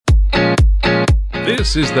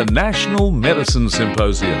This is the National Medicine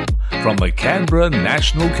Symposium from the Canberra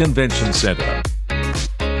National Convention Centre.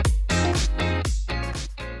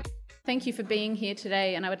 Thank you for being here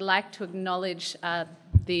today, and I would like to acknowledge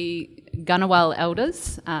the Ngunnawal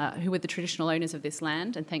elders who were the traditional owners of this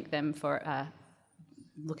land, and thank them for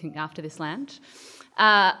looking after this land.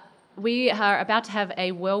 We are about to have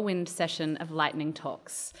a whirlwind session of lightning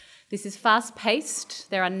talks. This is fast-paced.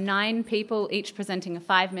 There are 9 people, each presenting a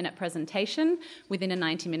 5-minute presentation within a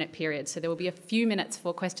 90-minute period. So there will be a few minutes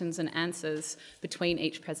for questions and answers between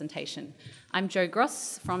each presentation. I'm Jo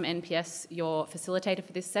Gross from NPS, your facilitator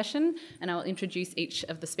for this session, and I will introduce each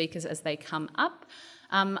of the speakers as they come up.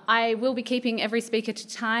 I will be keeping every speaker to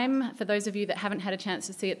time. For those of you that haven't had a chance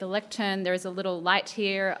to see at the lectern, there is a little light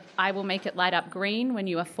here. I will make it light up green when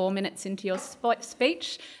you are 4 minutes into your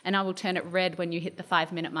speech, and I will turn it red when you hit the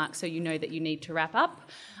 5-minute mark so you know that you need to wrap up.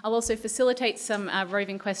 I'll also facilitate some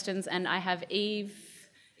roving questions, and I have Eve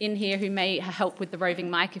in here who may help with the roving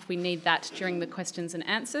mic if we need that during the questions and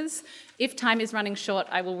answers. If time is running short,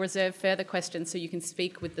 I will reserve further questions so you can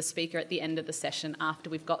speak with the speaker at the end of the session after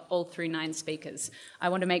we've got all through 9 speakers. I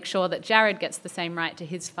want to make sure that Jared gets the same right to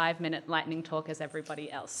his 5-minute lightning talk as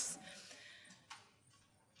everybody else.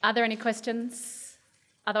 Are there any questions?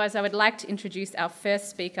 Otherwise, I would like to introduce our first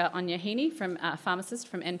speaker, Anya Heaney, a pharmacist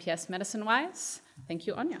from NPS Medicine Wise. Thank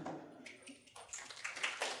you, Anya.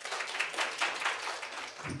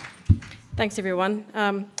 Thanks, everyone.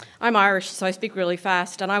 I'm Irish, so I speak really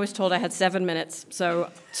fast, and I was told I had 7 minutes, so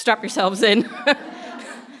strap yourselves in.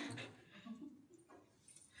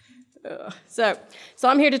 So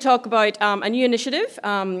I'm here to talk about a new initiative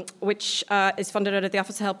which is funded out of the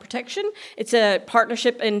Office of Health Protection. It's a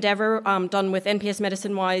partnership endeavour done with NPS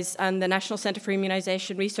Medicine Wise and the National Centre for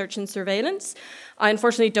Immunisation Research and Surveillance. I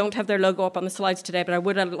unfortunately don't have their logo up on the slides today, but I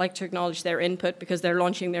would like to acknowledge their input because they're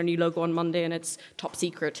launching their new logo on Monday and it's top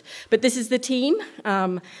secret. But this is the team,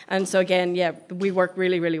 and so again, we work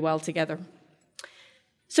really, really well together.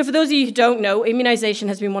 So for those of you who don't know, immunisation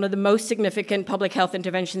has been one of the most significant public health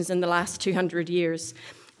interventions in the last 200 years.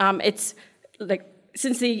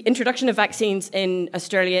 Since the introduction of vaccines in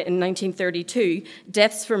Australia in 1932,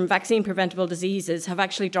 deaths from vaccine-preventable diseases have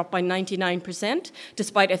actually dropped by 99%,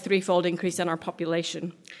 despite a 3-fold increase in our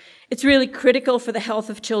population. It's really critical for the health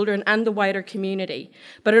of children and the wider community.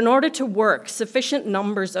 But in order to work, sufficient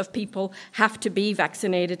numbers of people have to be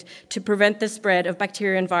vaccinated to prevent the spread of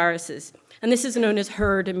bacteria and viruses. And this is known as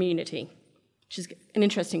herd immunity, which is an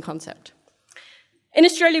interesting concept. In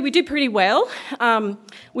Australia, we do pretty well.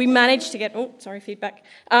 We managed to get,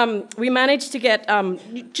 we managed to get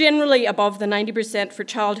generally above the 90% for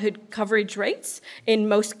childhood coverage rates in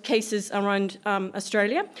most cases around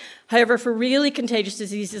Australia. However, for really contagious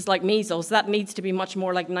diseases like measles, that needs to be much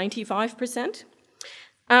more like 95%.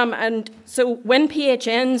 And so when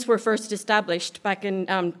PHNs were first established back in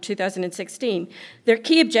 2016, their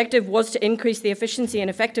key objective was to increase the efficiency and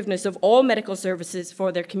effectiveness of all medical services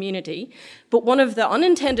for their community. But one of the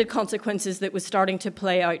unintended consequences that was starting to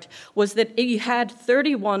play out was that you had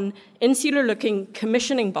 31 insular-looking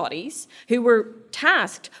commissioning bodies who were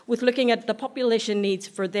tasked with looking at the population needs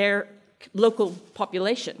for their local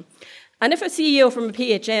population. And if a CEO from a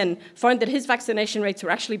PHN found that his vaccination rates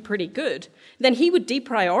were actually pretty good, then he would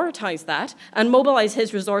deprioritise that and mobilise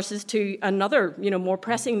his resources to another, more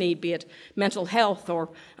pressing need, be it mental health or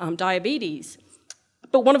diabetes.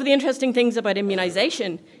 But one of the interesting things about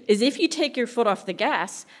immunisation is if you take your foot off the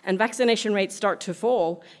gas and vaccination rates start to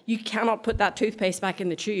fall, you cannot put that toothpaste back in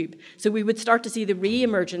the tube. So we would start to see the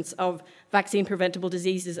re-emergence of vaccine-preventable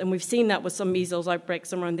diseases, and we've seen that with some measles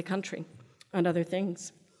outbreaks around the country and other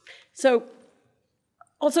things. So,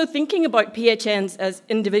 also thinking about PHNs as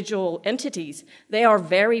individual entities, they are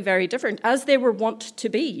very, very different, as they were wont to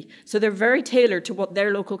be. So they're very tailored to what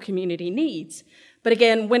their local community needs. But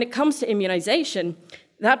again, when it comes to immunisation,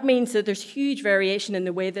 that means that there's huge variation in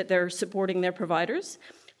the way that they're supporting their providers.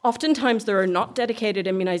 Oftentimes, there are not dedicated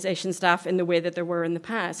immunisation staff in the way that there were in the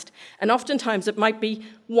past. And oftentimes, it might be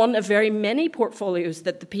one of very many portfolios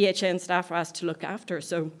that the PHN staff are asked to look after.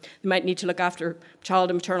 So they might need to look after child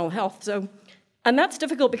and maternal health. And that's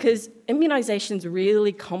difficult because immunisation is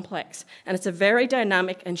really complex, and it's a very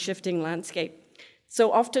dynamic and shifting landscape.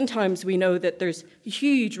 So oftentimes, we know that there's a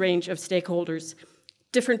huge range of stakeholders,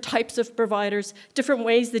 different types of providers, different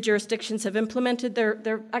ways the jurisdictions have implemented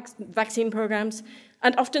their vaccine programs,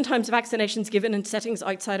 and oftentimes vaccinations given in settings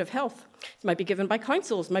outside of health. It might be given by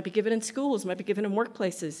councils, might be given in schools, might be given in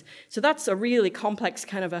workplaces. So that's a really complex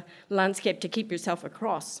kind of a landscape to keep yourself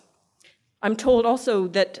across. I'm told also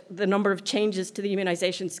that the number of changes to the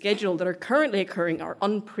immunisation schedule that are currently occurring are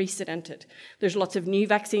unprecedented. There's lots of new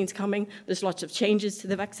vaccines coming, there's lots of changes to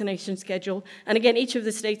the vaccination schedule, and again, each of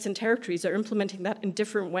the states and territories are implementing that in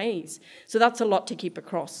different ways. So that's a lot to keep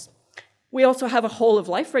across. We also have a whole of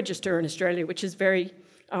life register in Australia, which is very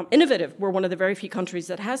innovative. We're one of the very few countries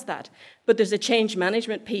that has that. But there's a change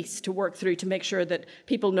management piece to work through to make sure that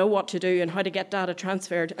people know what to do and how to get data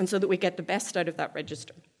transferred, and so that we get the best out of that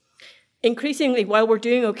register. Increasingly, while we're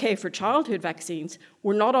doing okay for childhood vaccines,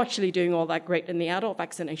 we're not actually doing all that great in the adult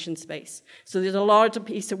vaccination space. So there's a large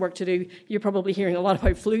piece of work to do. You're probably hearing a lot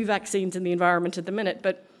about flu vaccines in the environment at the minute,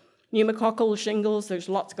 but pneumococcal shingles, there's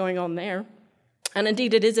lots going on there. And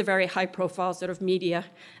indeed, it is a very high-profile sort of media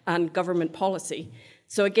and government policy.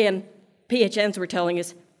 So again, PHNs were telling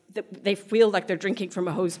us that they feel like they're drinking from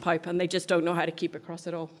a hose pipe and they just don't know how to keep across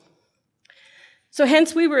it all. So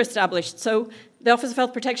hence we were established. So the Office of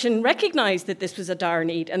Health Protection recognised that this was a dire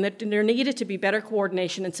need and that there needed to be better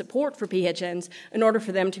coordination and support for PHNs in order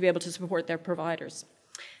for them to be able to support their providers.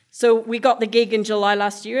 So we got the gig in July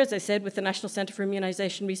last year, as I said, with the National Centre for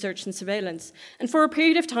Immunisation Research and Surveillance. And for a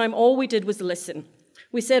period of time, all we did was listen.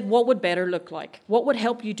 We said, what would better look like? What would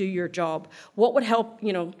help you do your job? What would help,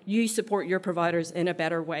 you support your providers in a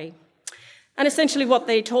better way? And essentially what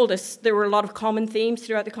they told us, there were a lot of common themes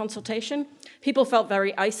throughout the consultation. People felt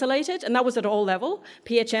very isolated, and that was at all level.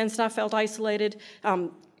 PHN staff felt isolated.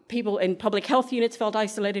 People in public health units felt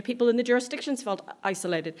isolated. People in the jurisdictions felt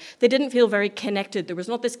isolated. They didn't feel very connected. There was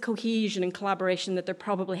not this cohesion and collaboration that there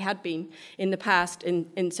probably had been in the past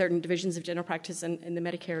in certain divisions of general practice and in the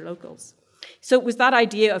Medicare locals. So it was that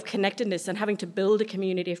idea of connectedness and having to build a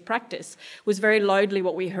community of practice was very loudly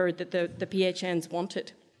what we heard that the PHNs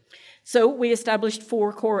wanted. So we established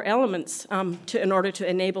 4 core elements in order to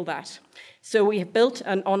enable that. So we have built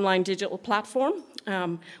an online digital platform,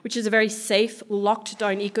 which is a very safe,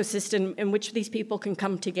 locked-down ecosystem in which these people can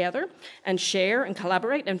come together and share and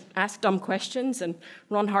collaborate and ask dumb questions and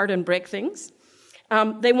run hard and break things.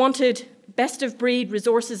 They wanted best-of-breed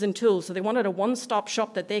resources and tools, so they wanted a one-stop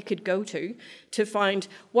shop that they could go to find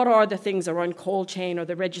what are the things around call chain or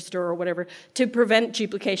the register or whatever to prevent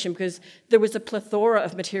duplication, because there was a plethora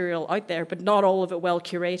of material out there, but not all of it well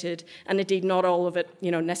curated, and indeed not all of it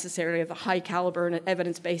necessarily of the high caliber and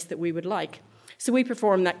evidence base that we would like. So we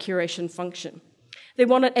perform that curation function. They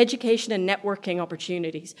wanted education and networking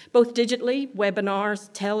opportunities, both digitally, webinars,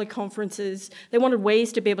 teleconferences. They wanted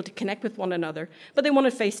ways to be able to connect with one another, but they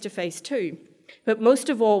wanted face-to-face too. But most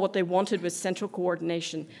of all, what they wanted was central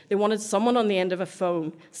coordination. They wanted someone on the end of a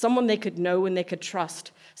phone, someone they could know and they could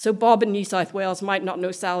trust. So Bob in New South Wales might not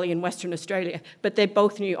know Sally in Western Australia, but they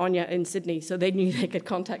both knew Anya in Sydney, so they knew they could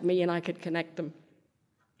contact me and I could connect them.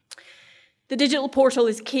 The digital portal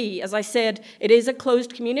is key. As I said, it is a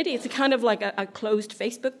closed community. It's a kind of like a closed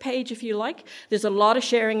Facebook page, if you like. There's a lot of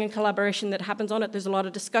sharing and collaboration that happens on it. There's a lot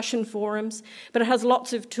of discussion forums, but it has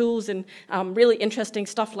lots of tools and really interesting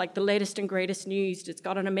stuff like the latest and greatest news. It's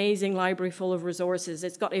got an amazing library full of resources.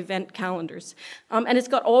 It's got event calendars. And it's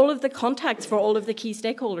got all of the contacts for all of the key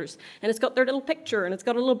stakeholders. And it's got their little picture, and it's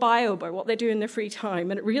got a little bio about what they do in their free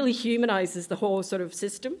time. And it really humanizes the whole sort of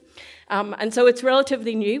system. And so it's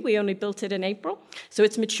relatively new. We only built it in April. So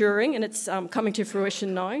it's maturing and it's coming to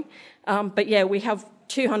fruition now. But yeah, we have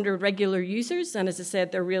 200 regular users. And as I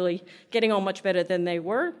said, they're really getting on much better than they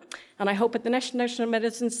were. And I hope at the National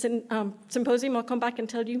Medicine Symposium, I'll come back and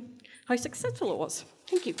tell you how successful it was.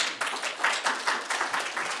 Thank you.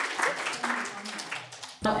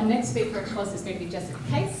 Our next speaker, of course, is going to be Jessica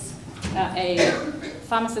Case, a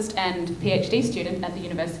pharmacist and PhD student at the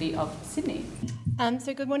University of Sydney.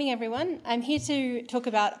 So good morning, everyone. I'm here to talk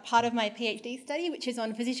about part of my PhD study, which is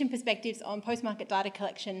on physician perspectives on post-market data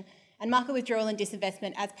collection and market withdrawal and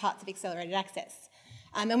disinvestment as parts of accelerated access.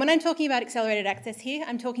 And when I'm talking about accelerated access here,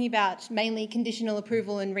 I'm talking about mainly conditional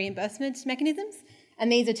approval and reimbursement mechanisms,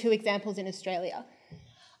 and these are 2 examples in Australia.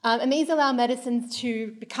 And these allow medicines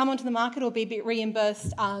to come onto the market or be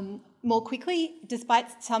reimbursed more quickly,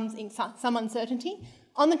 despite some uncertainty,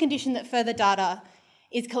 on the condition that further data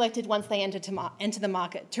is collected once they enter the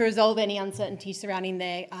market to resolve any uncertainty surrounding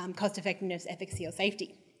their cost-effectiveness, efficacy or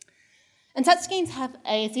safety. And such schemes have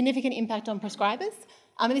a significant impact on prescribers,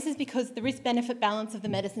 and this is because the risk-benefit balance of the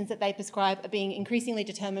medicines that they prescribe are being increasingly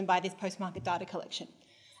determined by this post-market data collection.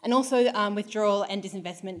 And also withdrawal and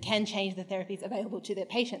disinvestment can change the therapies available to their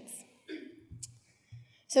patients.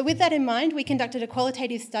 So with that in mind, we conducted a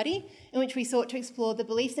qualitative study in which we sought to explore the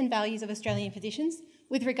beliefs and values of Australian physicians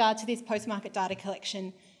with regard to this post-market data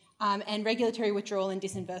collection and regulatory withdrawal and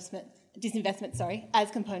disinvestment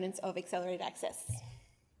as components of accelerated access.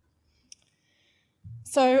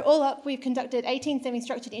 So all up, we've conducted 18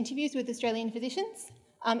 semi-structured interviews with Australian physicians.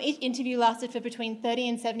 Each interview lasted for between 30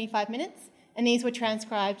 and 75 minutes, and these were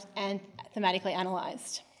transcribed and thematically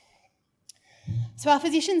analysed. So our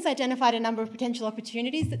physicians identified a number of potential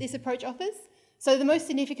opportunities that this approach offers. So the most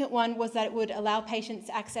significant one was that it would allow patients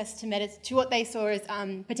access to what they saw as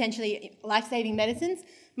potentially life-saving medicines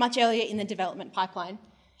much earlier in the development pipeline.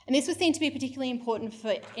 And this was seen to be particularly important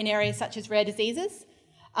in areas such as rare diseases,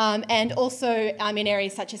 and also in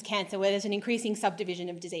areas such as cancer, where there's an increasing subdivision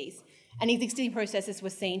of disease. And existing processes were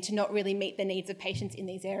seen to not really meet the needs of patients in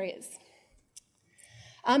these areas.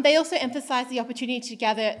 They also emphasised the opportunity to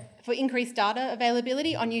gather for increased data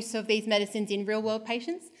availability on use of these medicines in real-world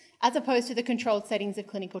patients, as opposed to the controlled settings of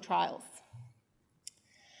clinical trials.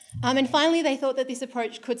 And finally, they thought that this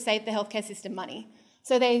approach could save the healthcare system money.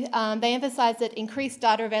 So they emphasised that increased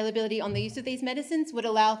data availability on the use of these medicines would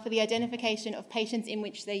allow for the identification of patients in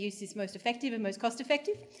which their use is most effective and most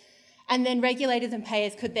cost-effective, and then regulators and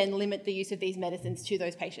payers could then limit the use of these medicines to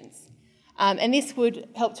those patients. And this would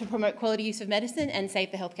help to promote quality use of medicine and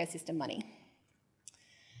save the healthcare system money.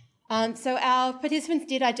 So our participants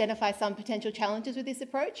did identify some potential challenges with this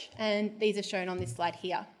approach, and these are shown on this slide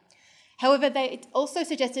here. However, they also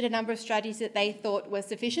suggested a number of strategies that they thought were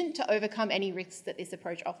sufficient to overcome any risks that this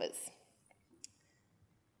approach offers.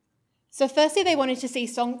 So firstly, they wanted to see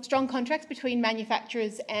strong contracts between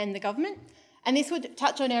manufacturers and the government, and this would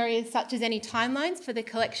touch on areas such as any timelines for the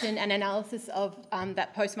collection and analysis of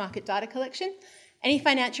that post-market data collection, any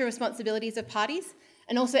financial responsibilities of parties,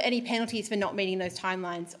 and also any penalties for not meeting those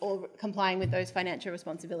timelines or complying with those financial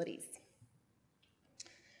responsibilities.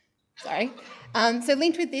 So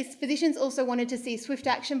linked with this, physicians also wanted to see swift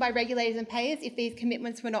action by regulators and payers if these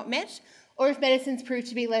commitments were not met, or if medicines proved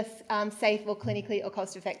to be less safe or clinically or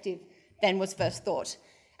cost-effective than was first thought.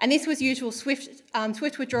 And this was usual swift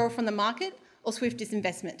withdrawal from the market or swift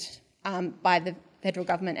disinvestment by the federal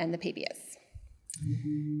government and the PBS.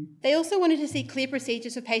 They also wanted to see clear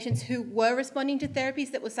procedures for patients who were responding to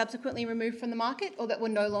therapies that were subsequently removed from the market or that were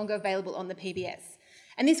no longer available on the PBS.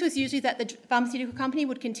 And this was usually that the pharmaceutical company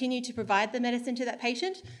would continue to provide the medicine to that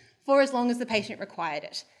patient for as long as the patient required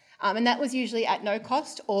it. And that was usually at no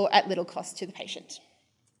cost or at little cost to the patient.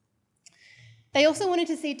 They also wanted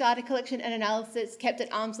to see data collection and analysis kept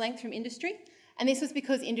at arm's length from industry, and this was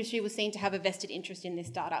because industry was seen to have a vested interest in this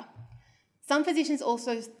data. Some physicians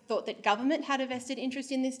also thought that government had a vested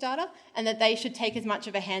interest in this data and that they should take as much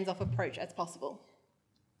of a hands-off approach as possible.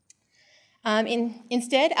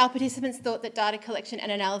 Instead, our participants thought that data collection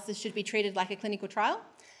and analysis should be treated like a clinical trial,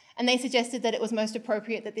 and they suggested that it was most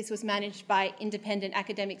appropriate that this was managed by independent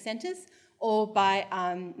academic centres or by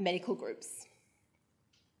medical groups.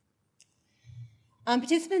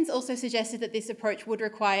 Participants also suggested that this approach would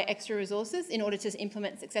require extra resources in order to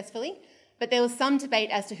implement successfully, but there was some debate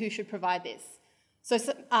as to who should provide this. So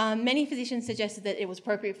many physicians suggested that it was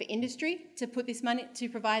appropriate for industry to put this money to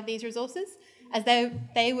provide these resources, as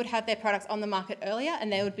they would have their products on the market earlier and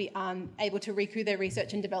they would be able to recoup their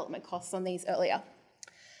research and development costs on these earlier.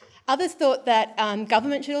 Others thought that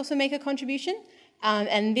government should also make a contribution,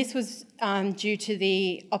 and this was due to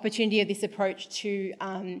the opportunity of this approach to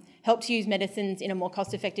help to use medicines in a more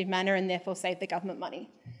cost-effective manner and therefore save the government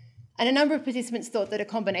money. And a number of participants thought that a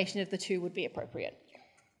combination of the two would be appropriate.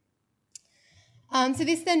 So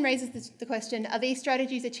this then raises the question, are these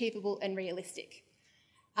strategies achievable and realistic?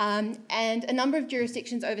 And a number of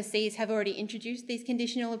jurisdictions overseas have already introduced these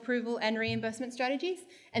conditional approval and reimbursement strategies,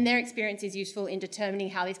 and their experience is useful in determining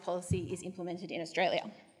how this policy is implemented in Australia.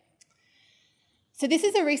 So this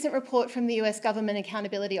is a recent report from the US Government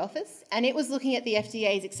Accountability Office, and it was looking at the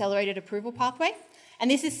FDA's accelerated approval pathway, and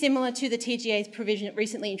this is similar to the TGA's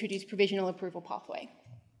recently introduced provisional approval pathway.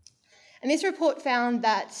 And this report found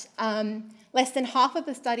that less than half of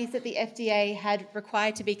the studies that the FDA had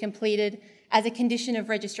required to be completed as a condition of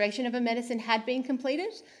registration of a medicine had been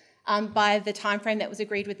completed by the timeframe that was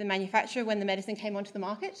agreed with the manufacturer when the medicine came onto the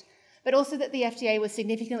market, but also that the FDA was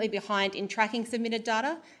significantly behind in tracking submitted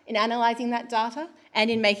data, in analysing that data,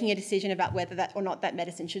 and in making a decision about whether that or not that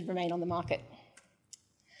medicine should remain on the market.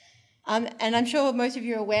 And I'm sure most of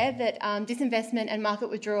you are aware that disinvestment and market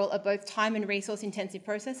withdrawal are both time and resource intensive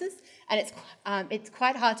processes, and it's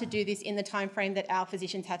quite hard to do this in the timeframe that our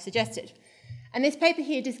physicians have suggested. And this paper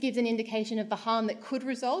here just gives an indication of the harm that could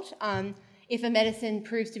result if a medicine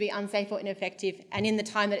proves to be unsafe or ineffective and in the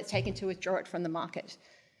time that it's taken to withdraw it from the market.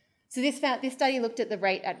 So this study looked at the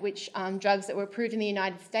rate at which drugs that were approved in the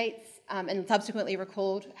United States and subsequently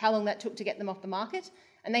recalled, how long that took to get them off the market,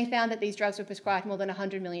 and they found that these drugs were prescribed more than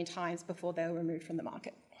 100 million times before they were removed from the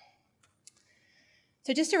market.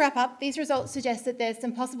 So just to wrap up, these results suggest that there's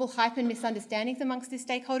some possible hype and misunderstandings amongst this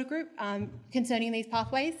stakeholder group concerning these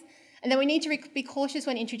pathways, and that we need to be cautious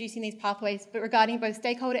when introducing these pathways, but regarding both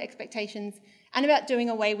stakeholder expectations and about doing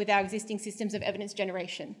away with our existing systems of evidence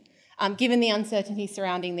generation, given the uncertainty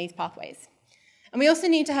surrounding these pathways. And we also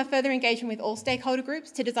need to have further engagement with all stakeholder groups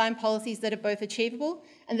to design policies that are both achievable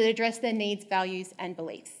and that address their needs, values and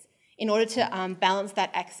beliefs in order to balance that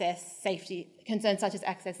access, safety, concerns such as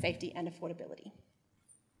access, safety and affordability.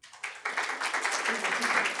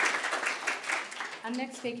 Our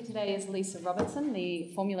next speaker today is Lisa Robertson,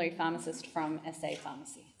 the formulary pharmacist from SA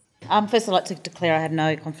Pharmacy. First, I'd like to declare I have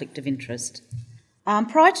no conflict of interest.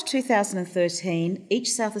 Prior to 2013,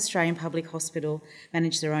 each South Australian public hospital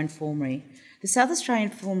managed their own formulary. The South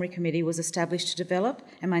Australian Formulary Committee was established to develop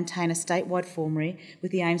and maintain a statewide formulary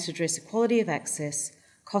with the aims to address equality of access,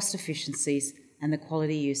 cost efficiencies and the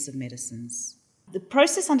quality use of medicines. The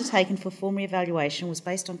process undertaken for formulary evaluation was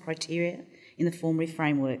based on criteria in the formulary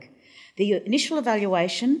framework. The initial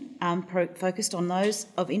evaluation focused on those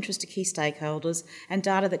of interest to key stakeholders and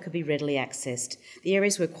data that could be readily accessed. The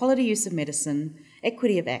areas were quality use of medicine,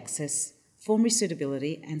 equity of access, formulary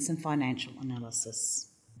suitability and some financial analysis.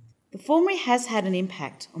 The formulary has had an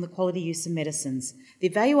impact on the quality use of medicines. The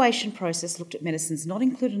evaluation process looked at medicines not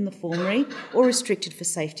included in the formulary or restricted for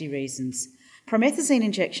safety reasons. Promethazine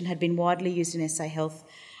injection had been widely used in SA Health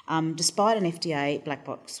despite an FDA black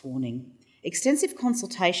box warning. Extensive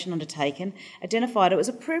consultation undertaken identified it was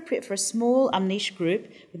appropriate for a small niche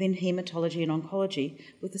group within haematology and oncology,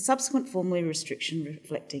 with the subsequent formulary restriction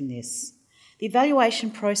reflecting this. The evaluation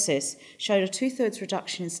process showed a 2/3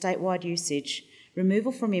 reduction in statewide usage,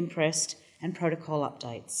 removal from IMPREST and protocol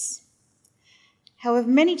updates. However,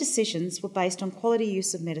 many decisions were based on quality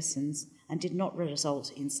use of medicines and did not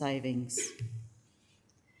result in savings.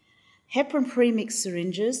 Heparin pre-mixed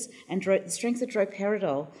syringes and the strength of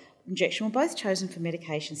droperidol injection were both chosen for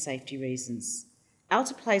medication safety reasons.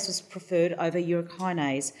 Alteplase was preferred over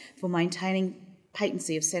urokinase for maintaining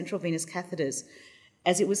patency of central venous catheters,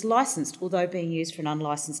 as it was licensed, although being used for an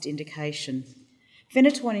unlicensed indication.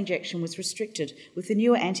 Phenytoin injection was restricted, with the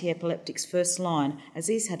newer anti-epileptics first line, as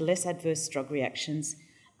these had less adverse drug reactions,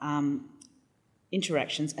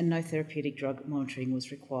 interactions, and no therapeutic drug monitoring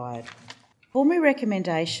was required. Formulary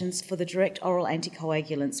recommendations for the direct oral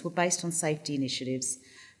anticoagulants were based on safety initiatives.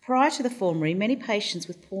 Prior to the formulary, many patients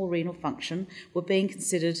with poor renal function were being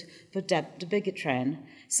considered for dabigatran.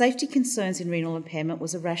 Safety concerns in renal impairment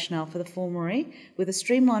was a rationale for the formulary, with a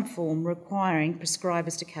streamlined form requiring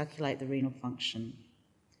prescribers to calculate the renal function.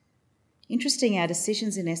 Interesting, our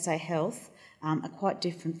decisions in SA Health are quite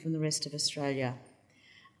different from the rest of Australia.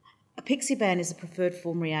 Apixaban is a preferred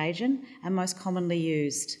formulary agent and most commonly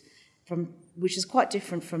used, which is quite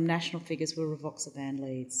different from national figures where Rivaroxaban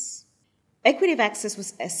leads. Equity of access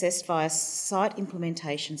was assessed via site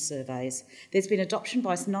implementation surveys. There's been adoption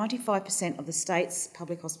by 95% of the state's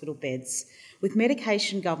public hospital beds, with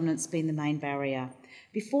medication governance being the main barrier.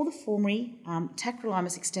 Before the formulary,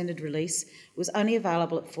 tacrolimus extended release was only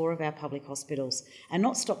available at 4 of our public hospitals and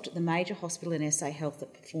not stocked at the major hospital in SA Health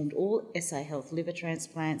that performed all SA Health liver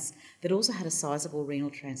transplants, that also had a sizable renal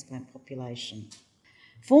transplant population.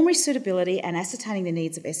 Formulary suitability and ascertaining the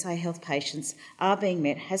needs of SA Health patients are being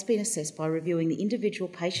met has been assessed by reviewing the individual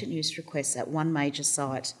patient use requests at one major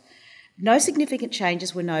site. No significant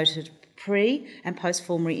changes were noted pre- and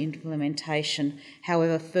post-formulary implementation.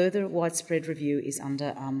 However, further widespread review is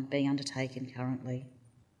being undertaken currently.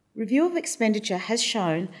 Review of expenditure has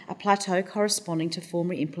shown a plateau corresponding to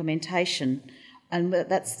formulary implementation, and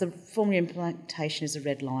that's the formulary implementation is a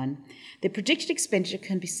red line. The predicted expenditure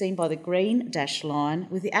can be seen by the green dashed line,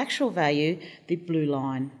 with the actual value the blue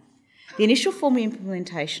line. The initial formulary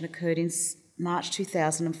implementation occurred in March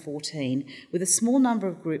 2014, with a small number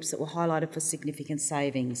of groups that were highlighted for significant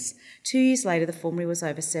savings. 2 years later, the formulary was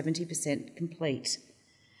over 70% complete.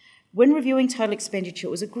 When reviewing total expenditure,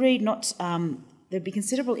 it was agreed there'd be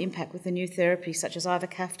considerable impact with the new therapies such as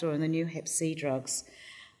ivacaftor and the new Hep C drugs.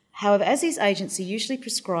 However, as these agents are usually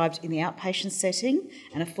prescribed in the outpatient setting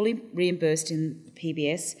and are fully reimbursed in the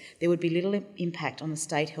PBS, there would be little impact on the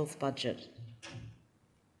state health budget.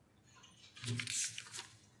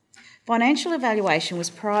 Financial evaluation was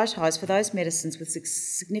prioritised for those medicines with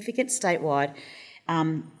significant statewide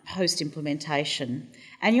post-implementation.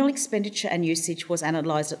 Annual expenditure and usage was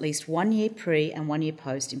analysed at least 1 year pre and 1 year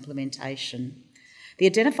post-implementation. The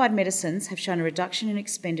identified medicines have shown a reduction in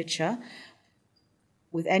expenditure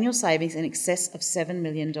with annual savings in excess of $7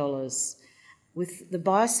 million, with the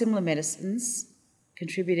biosimilar medicines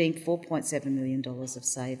contributing $4.7 million of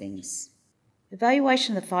savings.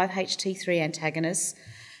 Evaluation of the 5-HT3 antagonists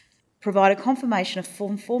provided confirmation of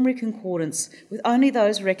formulary concordance with only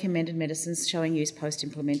those recommended medicines showing use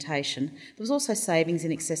post-implementation. There was also savings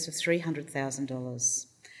in excess of $300,000.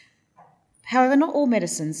 However, not all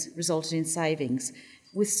medicines resulted in savings,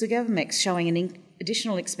 with Sugavomex showing an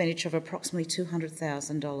additional expenditure of approximately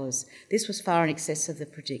 $200,000. This was far in excess of the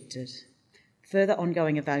predicted. Further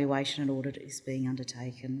ongoing evaluation and audit is being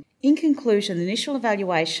undertaken. In conclusion, the initial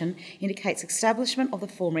evaluation indicates establishment of the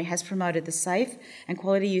formulary has promoted the safe and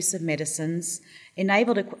quality use of medicines,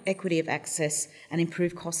 enabled equity of access, and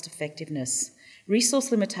improved cost effectiveness.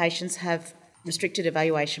 Resource limitations have restricted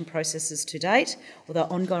evaluation processes to date, although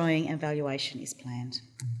ongoing evaluation is planned.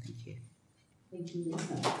 Thank you. Thank you,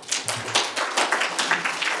 Lisa.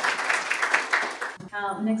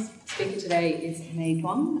 Our next speaker today is Mei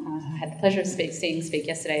Duong. I had the pleasure of seeing speak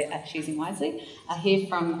yesterday at Choosing Wisely. Here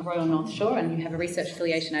from Royal North Shore, and you have a research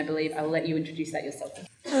affiliation, I believe. I will let you introduce that yourself.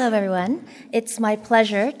 Hello, everyone. It's my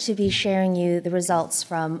pleasure to be sharing you the results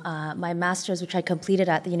from my master's, which I completed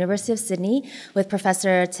at the University of Sydney with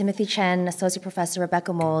Professor Timothy Chen, Associate Professor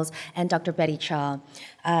Rebecca Moles, and Dr. Betty Cha.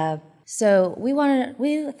 So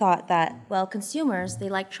we thought that, well, consumers, they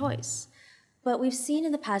like choice. But we've seen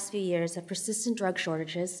in the past few years that persistent drug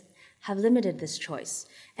shortages have limited this choice.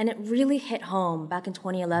 And it really hit home back in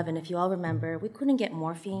 2011, if you all remember. We couldn't get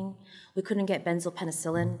morphine, we couldn't get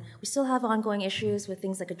benzylpenicillin. We still have ongoing issues with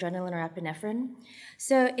things like adrenaline or epinephrine.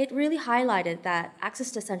 So it really highlighted that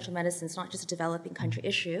access to essential medicine is not just a developing country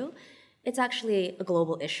issue, it's actually a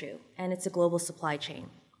global issue, and it's a global supply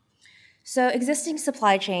chain. So existing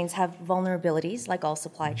supply chains have vulnerabilities, like all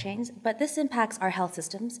supply chains, but this impacts our health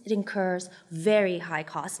systems. It incurs very high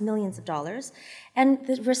costs, millions of dollars, and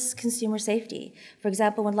it risks consumer safety. For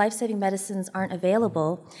example, when life-saving medicines aren't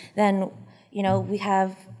available, then we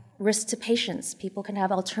have risk to patients. People can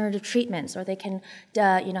have alternative treatments, or they can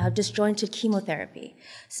have disjointed chemotherapy.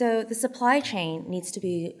 So the supply chain needs to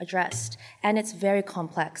be addressed, and it's very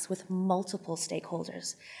complex with multiple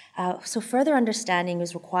stakeholders. So further understanding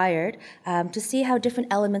is required to see how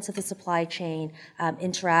different elements of the supply chain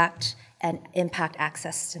interact and impact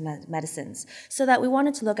access to medicines. So that we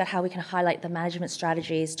wanted to look at how we can highlight the management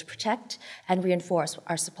strategies to protect and reinforce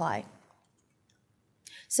our supply.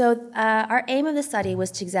 So our aim of the study was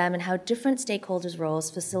to examine how different stakeholders' roles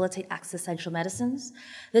facilitate access to essential medicines.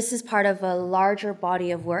 This is part of a larger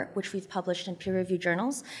body of work, which we've published in peer-reviewed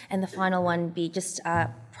journals, and the final one be just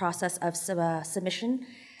a process of submission.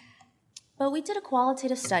 But we did a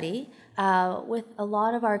qualitative study with a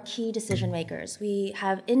lot of our key decision makers. We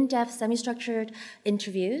have in-depth, semi-structured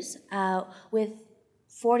interviews with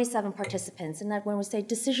 47 participants, and that when we say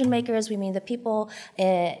decision makers, we mean the people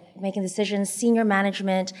making decisions, senior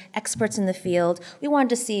management, experts in the field. We wanted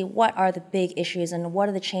to see what are the big issues and what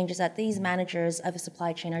are the changes that these managers of the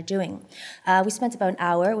supply chain are doing. We spent about an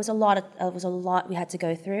hour. It was a lot we had to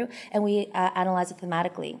go through, and we analyzed it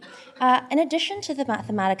thematically. In addition to the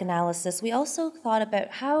thematic analysis, we also thought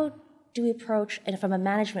about how do we approach it from a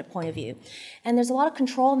management point of view? And there's a lot of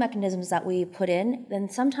control mechanisms that we put in,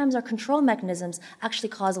 and sometimes our control mechanisms actually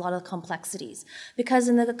cause a lot of complexities. Because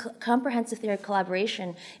in the comprehensive theory of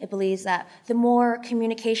collaboration, it believes that the more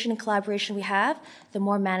communication and collaboration we have, the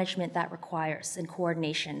more management that requires and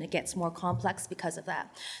coordination. It gets more complex because of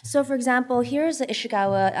that. So for example, here's the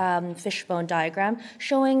Ishikawa fishbone diagram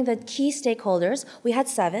showing the key stakeholders. We had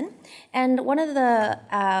 7, and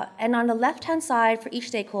and on the left-hand side for each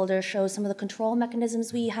stakeholder shows some of the control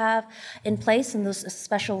mechanisms we have in place and those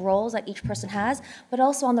special roles that each person has. But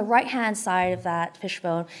also on the right-hand side of that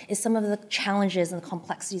fishbone is some of the challenges and the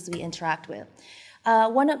complexities we interact with.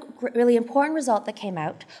 One really important result that came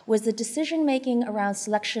out was the decision-making around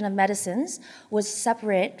selection of medicines was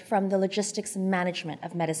separate from the logistics and management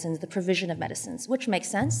of medicines, the provision of medicines, which makes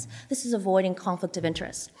sense. This is avoiding conflict of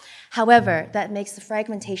interest. However, that makes the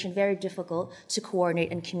fragmentation very difficult to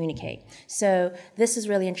coordinate and communicate. So this is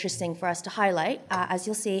really interesting for us to highlight. As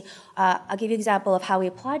you'll see, I'll give you an example of how we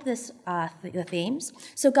applied this, the themes.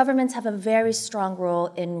 So governments have a very strong role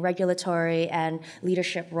in regulatory and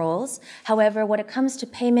leadership roles. However, when it comes to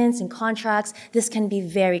payments and contracts, this can be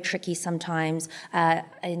very tricky sometimes.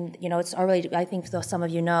 And it's already, I think some of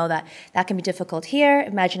you know that can be difficult here.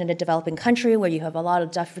 Imagine in a developing country where you have a lot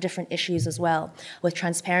of different issues as well with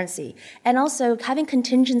transparency. And also having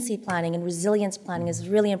contingency planning and resilience planning is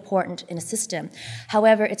really important in a system.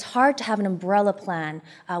 However, it's hard to have an umbrella plan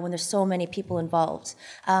when there's so many people involved.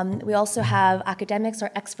 We also have academics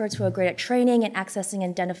or experts who are great at training and accessing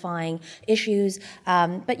and identifying issues.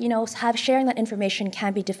 But sharing that information information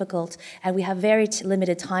can be difficult, and we have very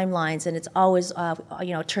limited timelines, and it's always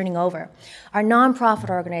turning over. Our nonprofit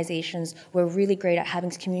organizations were really great at having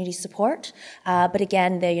community support, but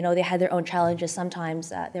again, they had their own challenges.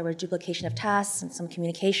 Sometimes there were duplication of tasks and some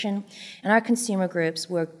communication, and our consumer groups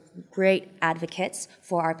were great advocates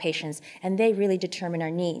for our patients, and they really determine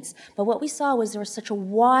our needs. But what we saw was there was such a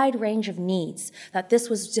wide range of needs that this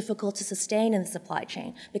was difficult to sustain in the supply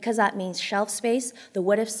chain, because that means shelf space, the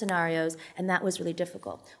what-if scenarios, and that was really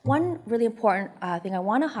difficult. One really important thing I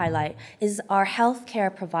want to highlight is our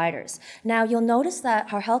healthcare providers. Now, you'll notice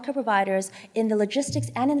that our healthcare providers in the logistics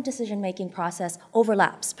and in the decision-making process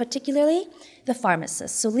overlaps, particularly the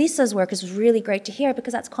pharmacists. So Lisa's work is really great to hear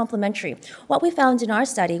because that's complementary. What we found in our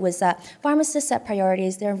study was that pharmacists set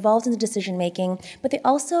priorities, they're involved in the decision-making, but they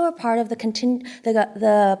also are part of the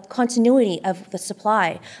continuity of the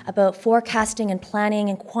supply, about forecasting and planning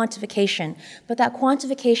and quantification. But that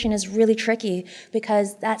quantification is really tricky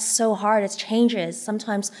because that's so hard. It changes,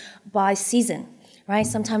 sometimes by season. Right?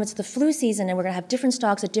 Sometimes it's the flu season and we're going to have different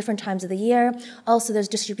stocks at different times of the year. Also, there's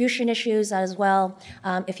distribution issues as well.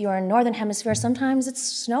 If you're in the Northern Hemisphere, sometimes it's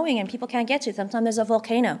snowing and people can't get to it. Sometimes there's a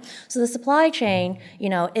volcano. So the supply chain,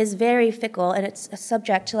 is very fickle, and it's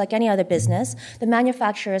subject to like any other business. The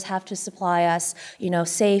manufacturers have to supply us,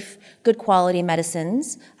 safe, good quality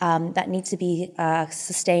medicines that need to be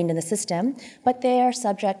sustained in the system. But they are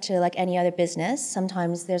subject to like any other business.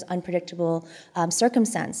 Sometimes there's unpredictable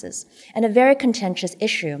circumstances. And a very contentious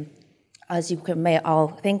issue, as you may all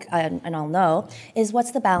think and all know, is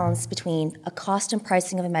what's the balance between a cost and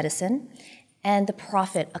pricing of a medicine and the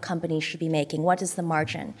profit a company should be making. What is the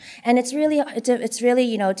margin? And it's really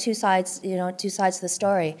two sides to the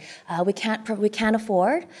story. We can't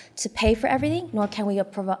afford to pay for everything, nor can we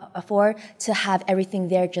afford to have everything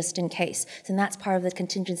there just in case. And that's part of the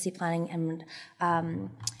contingency planning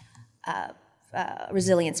and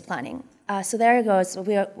resilience planning. So there it goes.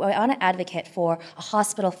 We want to advocate for a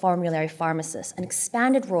hospital formulary pharmacist, an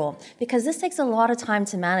expanded role, because this takes a lot of time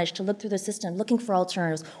to manage, to look through the system, looking for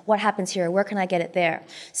alternatives. What happens here? Where can I get it there?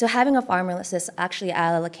 So having a pharmacist actually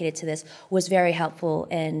allocated to this was very helpful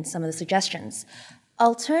in some of the suggestions.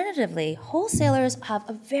 Alternatively, wholesalers have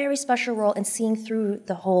a very special role in seeing through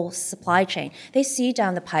the whole supply chain. They see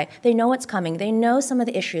down the pipe. They know what's coming. They know some of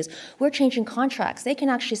the issues. We're changing contracts. They can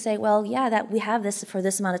actually say, well, yeah, that we have this for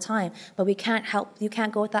this amount of time, but we can't help. You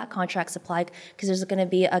can't go with that contract supply because there's going to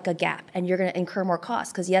be a gap, and you're going to incur more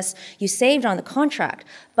costs. Because yes, you saved on the contract,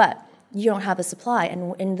 but you don't have the supply,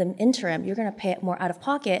 and in the interim, you're going to pay more out of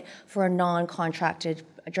pocket for a non-contracted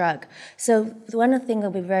drug. So one of the things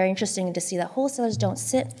that will be very interesting to see that wholesalers don't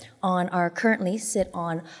currently sit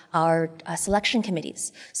on our selection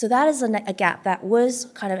committees. So that is a gap that was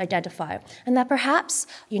kind of identified, and that perhaps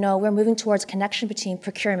we're moving towards a connection between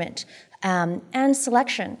procurement and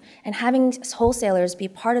selection, and having wholesalers be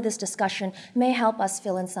part of this discussion may help us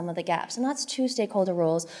fill in some of the gaps. And that's two stakeholder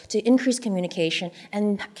roles to increase communication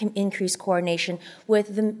and increase coordination where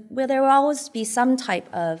there will always be some type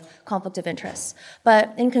of conflict of interest.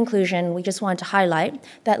 But in conclusion, we just want to highlight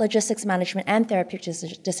that logistics management and therapeutic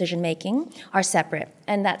decision making are separate,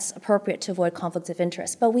 and that's appropriate to avoid conflicts of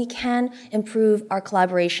interest. But we can improve our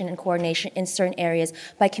collaboration and coordination in certain areas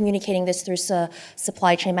by communicating this through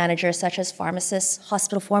supply chain managers such as pharmacists,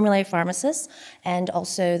 hospital formulary pharmacists, and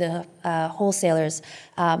also the wholesalers.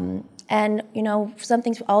 And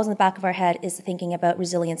something always in the back of our head is thinking about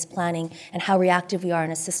resilience planning and how reactive we are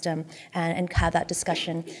in a system, and have that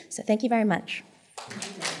discussion. So thank you very much.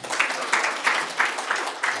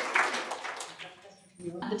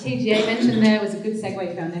 The TGA mentioned there was a good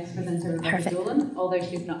segue to our next presenter, Rebecca Perfect. Doolan, although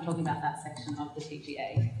she's not talking about that section of the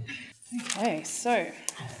TGA. Okay, so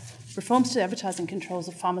reforms to advertising controls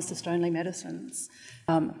of pharmacist-only medicines,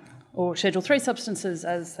 or Schedule 3 substances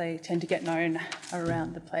as they tend to get known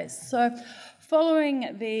around the place. So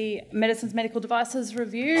following the Medicines Medical Devices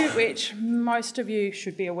Review, which most of you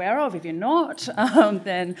should be aware of, if you're not,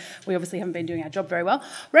 then we obviously haven't been doing our job very well.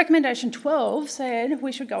 Recommendation 12 said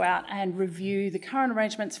we should go out and review the current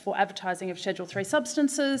arrangements for advertising of Schedule 3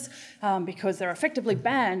 substances because they're effectively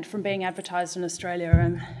banned from being advertised in Australia,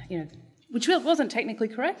 and which wasn't technically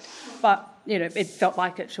correct, but it felt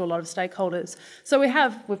like it to a lot of stakeholders. So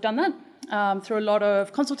we've done that through a lot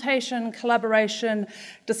of consultation, collaboration,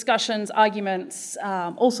 discussions, arguments,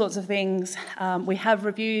 all sorts of things. We have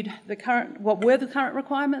reviewed what were the current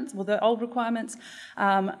requirements, or the old requirements,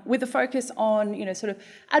 with a focus on sort of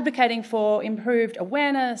advocating for improved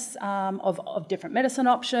awareness of different medicine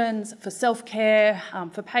options, for self-care,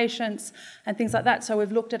 for patients, and things like that. So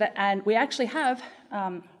we've looked at it, and we actually have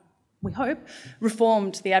we hope,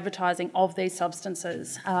 reformed the advertising of these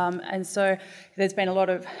substances. And so there's been a lot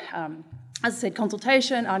of, as I said,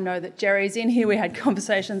 consultation. I know that Jerry's in here. We had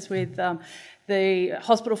conversations with the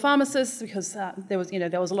hospital pharmacists because there was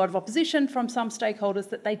a lot of opposition from some stakeholders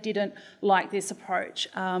that they didn't like this approach.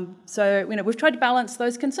 So we've tried to balance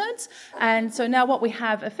those concerns, and so now what we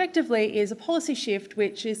have effectively is a policy shift,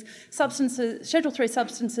 which is Schedule 3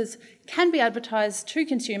 substances can be advertised to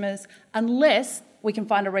consumers unless we can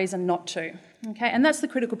find a reason not to. Okay, and that's the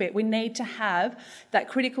critical bit. We need to have that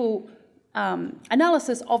critical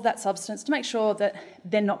analysis of that substance to make sure that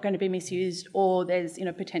they're not going to be misused or there's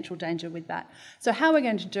potential danger with that. So how we're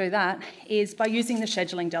going to do that is by using the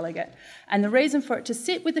scheduling delegate. And the reason for it to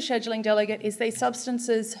sit with the scheduling delegate is these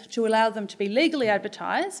substances, to allow them to be legally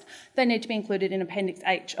advertised, they need to be included in Appendix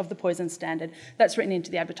H of the Poison Standard. That's written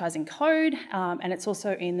into the advertising code, and it's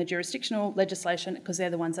also in the jurisdictional legislation because they're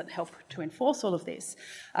the ones that help to enforce all of this.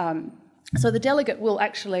 So the delegate will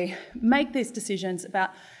actually make these decisions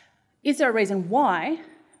about, is there a reason why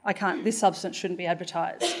this substance shouldn't be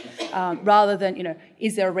advertised? Rather than,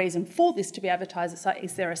 is there a reason for this to be advertised? It's like,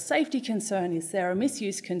 is there a safety concern? Is there a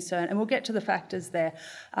misuse concern? And we'll get to the factors there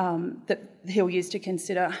that he'll use to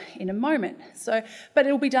consider in a moment. But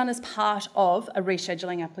it'll be done as part of a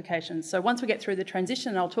rescheduling application. So once we get through the transition,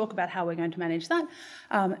 and I'll talk about how we're going to manage that,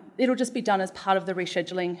 it'll just be done as part of the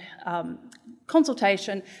rescheduling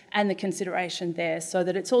consultation and the consideration there, so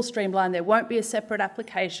that it's all streamlined. There won't be a separate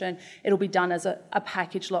application. It'll be done as a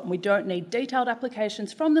package lot, and we don't need detailed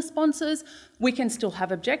applications from the sponsors. We can still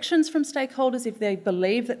have objections from stakeholders if they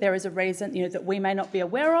believe that there is a reason that we may not be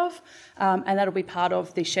aware of, and that'll be part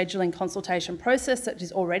of the scheduling consultation process that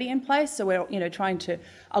is already in place. So we're trying to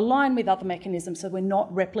align with other mechanisms so we're not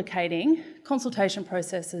replicating consultation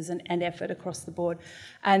processes and effort across the board.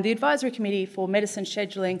 And the Advisory Committee for Medicine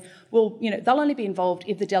Scheduling will, they'll only be involved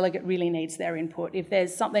if the delegate really needs their input. If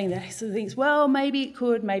there's something that he thinks, well, maybe it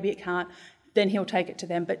could, maybe it can't, then he'll take it to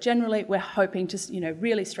them. But generally, we're hoping to,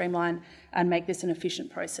 really streamline and make this an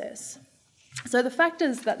efficient process. So the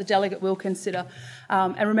factors that the delegate will consider,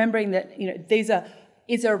 and remembering that,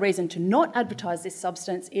 is there a reason to not advertise this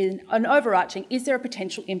substance? In an overarching, is there a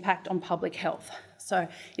potential impact on public health? So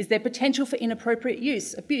is there potential for inappropriate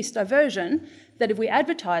use, abuse, diversion, that if we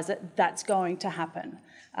advertise it, that's going to happen?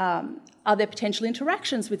 Are there potential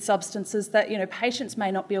interactions with substances that patients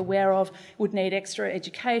may not be aware of, would need extra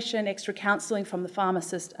education, extra counselling from the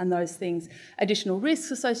pharmacist and those things? Additional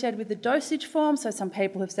risks associated with the dosage form. So some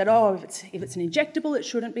people have said, if it's an injectable, it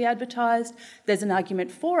shouldn't be advertised. There's an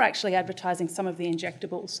argument for actually advertising some of the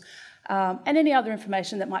injectables. And any other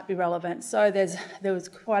information that might be relevant. So there was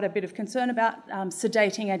quite a bit of concern about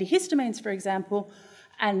sedating antihistamines, for example,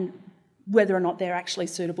 and whether or not they're actually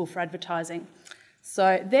suitable for advertising.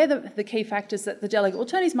 So they're the key factors that the delegate will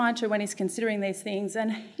turn his mind to when he's considering these things.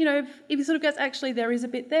 And, if he sort of goes, actually, there is a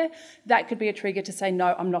bit there, that could be a trigger to say,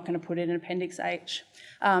 no, I'm not going to put it in Appendix H.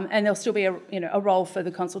 And there'll still be a role for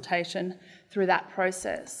the consultation through that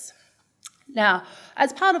process. Now,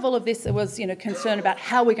 as part of all of this, there was, concern about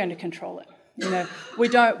how we're going to control it. We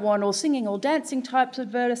don't want all singing, all dancing types of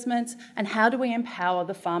advertisements, and how do we empower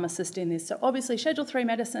the pharmacist in this? So obviously, Schedule 3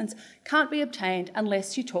 medicines can't be obtained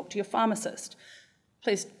unless you talk to your pharmacist.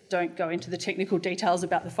 Please don't go into the technical details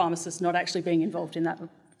about the pharmacist not actually being involved in that.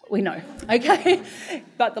 We know, okay?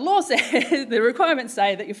 But the law says, the requirements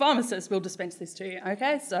say that your pharmacist will dispense this to you,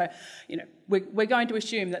 okay? So, we're going to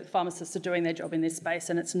assume that the pharmacists are doing their job in this space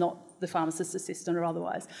and it's not the pharmacist's assistant or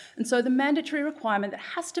otherwise. And so the mandatory requirement that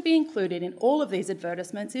has to be included in all of these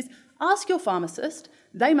advertisements is ask your pharmacist.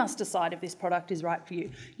 They must decide if this product is right for you.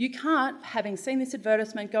 You can't, having seen this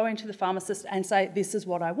advertisement, go into the pharmacist and say, this is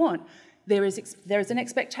what I want. There is an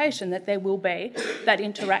expectation that there will be that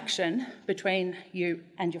interaction between you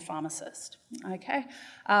and your pharmacist. Okay,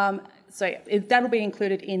 so that'll be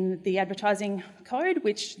included in the advertising code,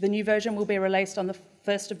 which the new version will be released on the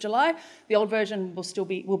 1st of July. The old version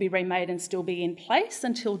will be remade and still be in place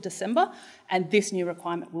until December, and this new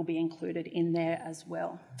requirement will be included in there as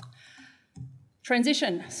well.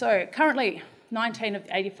 Transition. So currently, 19 of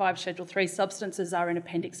the 85 Schedule 3 substances are in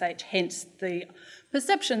Appendix H, hence the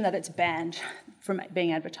perception that it's banned from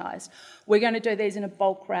being advertised. We're going to do these in a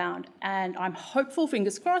bulk round, and I'm hopeful,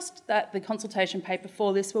 fingers crossed, that the consultation paper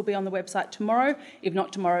for this will be on the website tomorrow. If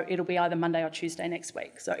not tomorrow, it'll be either Monday or Tuesday next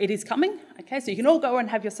week. So it is coming, okay? So you can all go and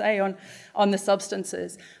have your say on the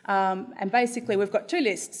substances. And basically, we've got two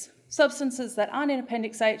lists. Substances that aren't in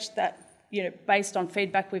Appendix H that, based on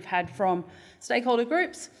feedback we've had from stakeholder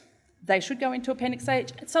groups, they should go into Appendix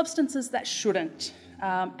H, and substances that shouldn't,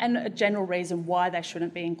 and a general reason why they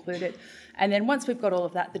shouldn't be included. And then once we've got all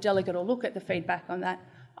of that, the delegate will look at the feedback on that,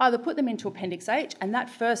 either put them into Appendix H, and that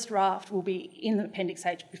first draft will be in Appendix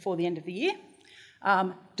H before the end of the year,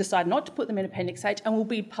 decide not to put them in Appendix H, and we'll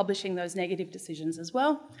be publishing those negative decisions as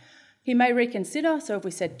well. He may reconsider, so if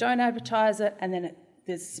we said don't advertise it and then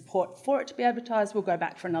there's support for it to be advertised, we'll go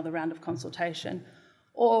back for another round of consultation.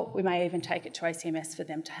 Or we may even take it to ACMS for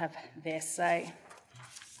them to have their say.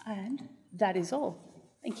 And that is all.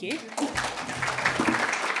 Thank you.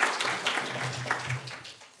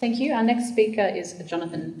 Thank you. Our next speaker is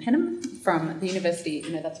Jonathan Penham from the University,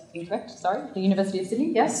 no, that's incorrect, sorry, the University of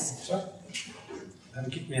Sydney, yes? Sorry?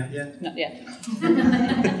 Haven't kicked me out yet? Not yet.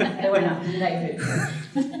 They were not.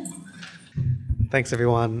 Thanks,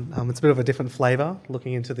 everyone. It's a bit of a different flavour,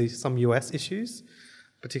 looking into some US issues,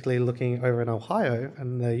 particularly looking over in Ohio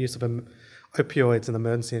and the use of opioids in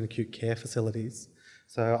emergency and acute care facilities.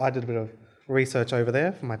 So I did a bit of research over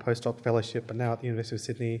there for my postdoc fellowship, but now at the University of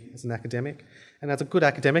Sydney as an academic. And as a good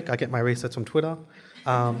academic, I get my research from Twitter.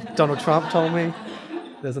 Donald Trump told me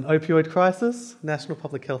there's an opioid crisis, national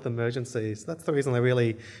public health emergency. So that's the reason they're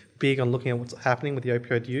really big on looking at what's happening with the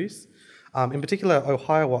opioid use. In particular,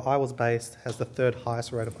 Ohio, where I was based, has the third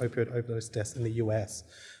highest rate of opioid overdose deaths in the US.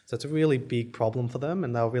 So it's a really big problem for them,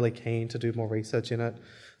 and they were really keen to do more research in it.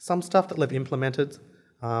 Some stuff that they've implemented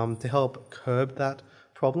to help curb that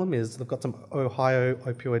problem is they've got some Ohio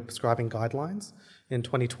opioid prescribing guidelines. In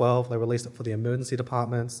 2012, they released it for the emergency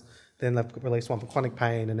departments. Then they've released one for chronic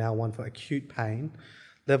pain and now one for acute pain.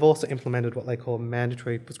 They've also implemented what they call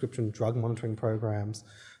mandatory prescription drug monitoring programs.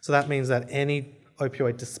 So that means that any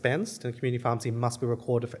opioid dispensed in a community pharmacy must be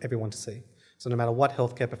recorded for everyone to see. So no matter what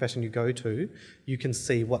healthcare profession you go to, you can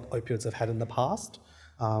see what opioids they've had in the past.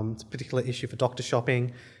 It's a particular issue for doctor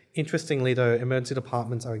shopping. Interestingly, though, emergency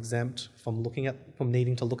departments are exempt from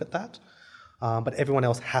needing to look at that, but everyone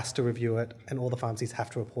else has to review it, and all the pharmacies have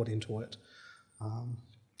to report into it.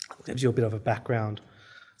 It gives you a bit of a background.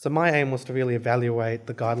 So my aim was to really evaluate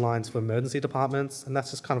the guidelines for emergency departments, and that's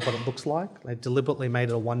just kind of what it looks like. They deliberately made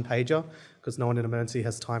it a one-pager because no one in emergency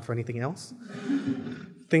has time for anything else.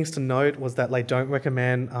 Things to note was that they don't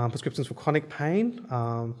recommend prescriptions for chronic pain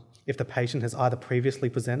if the patient has either previously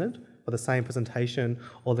presented for the same presentation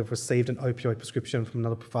or they've received an opioid prescription from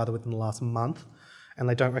another provider within the last month, and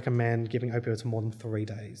they don't recommend giving opioids for more than 3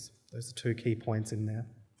 days. Those are 2 key points in there.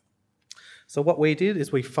 So what we did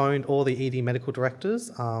is we phoned all the ED medical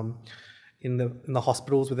directors in the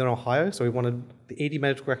hospitals within Ohio. So we wanted the ED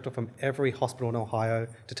medical director from every hospital in Ohio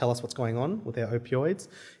to tell us what's going on with their opioids.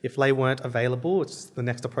 If they weren't available, it's the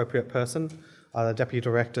next appropriate person, the deputy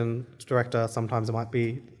director, sometimes it might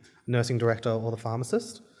be nursing director or the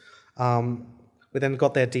pharmacist. We then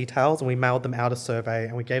got their details and we mailed them out a survey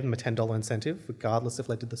and we gave them a $10 incentive, regardless if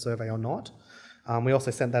they did the survey or not. We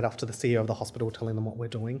also sent that off to the CEO of the hospital, telling them what we're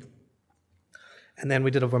doing. And then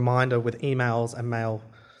we did a reminder with emails and mail,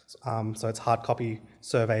 so it's hard copy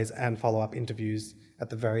surveys and follow-up interviews at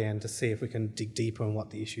the very end to see if we can dig deeper on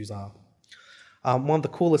what the issues are. One of the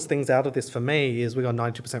coolest things out of this for me is we got a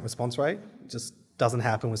 92% response rate. It just doesn't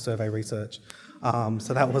happen with survey research.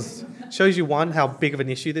 So that shows you, one, how big of an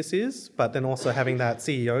issue this is, but then also having that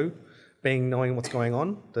CEO knowing what's going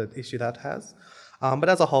on, the issue that has. But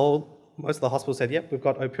as a whole, most of the hospitals said, yep, we've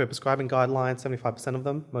got opioid prescribing guidelines, 75% of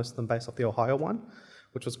them, most of them based off the Ohio one,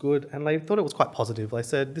 which was good. And they thought it was quite positive. They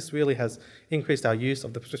said, this really has increased our use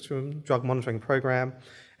of the prescription drug monitoring program,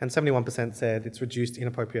 and 71% said it's reduced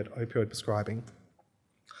inappropriate opioid prescribing.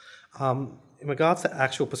 In regards to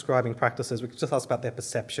actual prescribing practices, we could just ask about their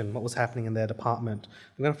perception, what was happening in their department.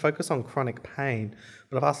 I'm going to focus on chronic pain,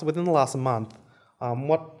 but I've asked within the last month,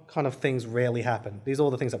 what kind of things rarely happen? These are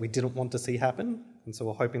all the things that we didn't want to see happen, and so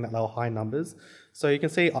we're hoping that they were high numbers. So you can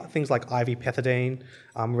see things like IV pethidine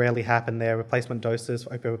rarely happen there, replacement doses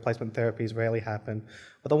for opioid replacement therapies rarely happen.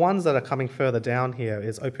 But the ones that are coming further down here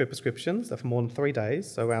is opioid prescriptions, they're for more than 3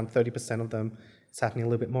 days, so around 30% of them, it's happening a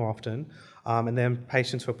little bit more often. And then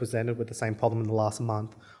patients who are presented with the same problem in the last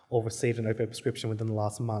month or received an opioid prescription within the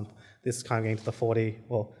last month. This is kind of getting to the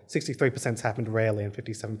 63%'s happened rarely and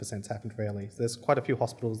 57%'s happened rarely. So there's quite a few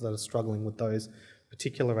hospitals that are struggling with those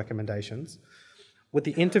particular recommendations. With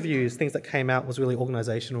the interviews, things that came out was really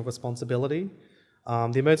organisational responsibility.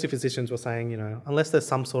 The emergency physicians were saying, unless there's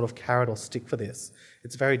some sort of carrot or stick for this,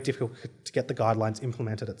 it's very difficult to get the guidelines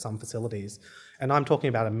implemented at some facilities. And I'm talking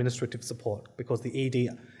about administrative support because the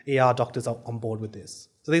ER doctors are on board with this.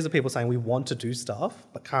 So these are people saying we want to do stuff,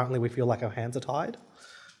 but currently we feel like our hands are tied.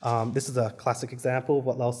 This is a classic example of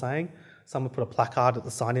what they were saying. Someone put a placard at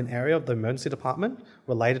the sign-in area of the emergency department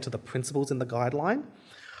related to the principles in the guideline,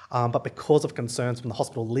 but because of concerns from the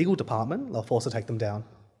hospital legal department, they'll force to take them down.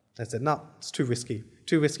 They said, no, it's too risky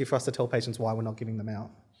for us to tell patients why we're not giving them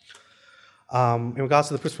out. In regards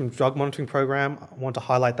to the prescription drug monitoring program, I want to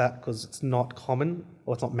highlight that because it's not common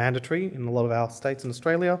or it's not mandatory in a lot of our states in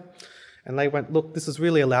Australia. And they went, look, this has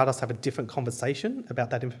really allowed us to have a different conversation about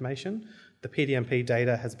that information. The PDMP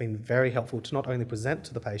data has been very helpful to not only present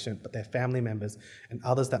to the patient, but their family members and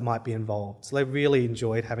others that might be involved. So they really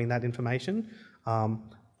enjoyed having that information.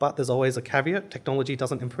 But there's always a caveat, technology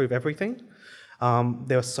doesn't improve everything.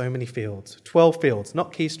 There are so many fields, 12 fields,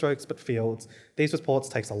 not keystrokes, but fields. These reports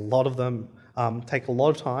takes a lot of them, take a lot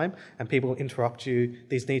of time, and people will interrupt you.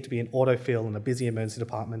 These need to be an autofill in a busy emergency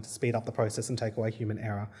department to speed up the process and take away human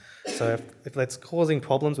error. So if that's causing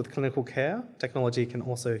problems with clinical care, technology can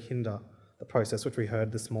also hinder the process, which we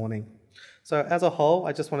heard this morning. So as a whole,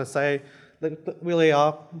 I just want to say that really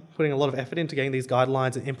are putting a lot of effort into getting these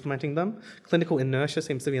guidelines and implementing them. Clinical inertia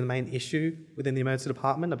seems to be the main issue within the emergency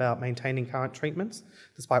department about maintaining current treatments,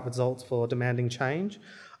 despite results for demanding change.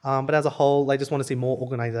 But as a whole, they just want to see more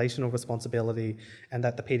organisational responsibility and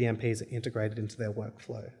that the PDMPs are integrated into their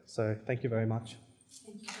workflow. So thank you very much.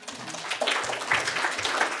 Thank you.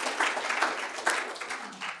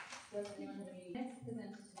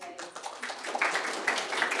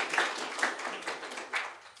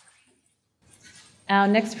 Our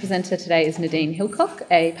next presenter today is Nadine Hilcock,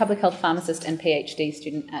 a public health pharmacist and PhD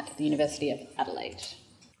student at the University of Adelaide.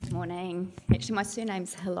 Good morning. Actually, my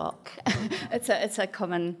surname's Hillock. It's a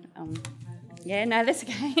common... that's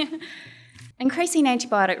okay. Increasing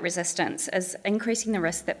antibiotic resistance is increasing the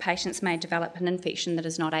risk that patients may develop an infection that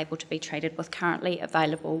is not able to be treated with currently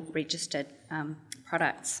available registered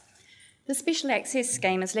products. The Special Access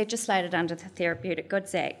Scheme is legislated under the Therapeutic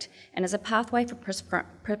Goods Act and is a pathway for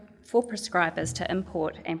prescribers to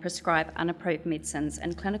import and prescribe unapproved medicines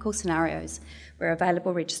in clinical scenarios where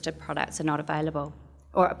available registered products are not available,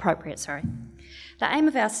 or appropriate, sorry. The aim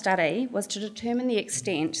of our study was to determine the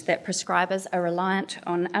extent that prescribers are reliant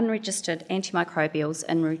on unregistered antimicrobials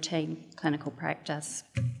in routine clinical practice.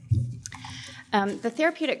 The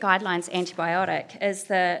Therapeutic Guidelines antibiotic is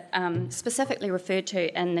specifically referred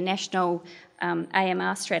to in the National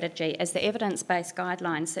AMR strategy as the evidence-based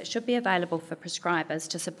guidelines that should be available for prescribers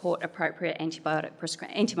to support appropriate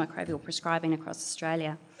antimicrobial prescribing across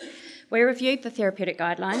Australia. We reviewed the therapeutic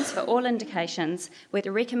guidelines for all indications where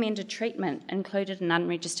the recommended treatment included an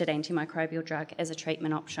unregistered antimicrobial drug as a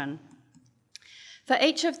treatment option. For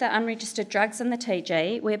each of the unregistered drugs in the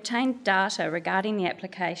TG, we obtained data regarding the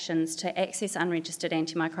applications to access unregistered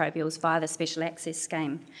antimicrobials via the Special Access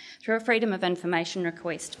Scheme through a Freedom of Information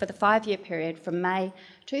request for the 5-year period from May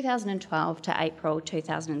 2012 to April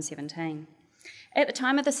 2017. At the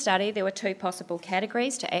time of the study, there were 2 possible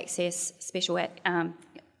categories to access special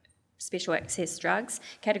access drugs.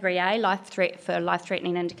 Category A, for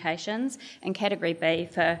life-threatening indications, and Category B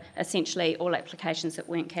for essentially all applications that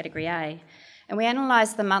weren't Category A. And we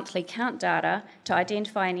analysed the monthly count data to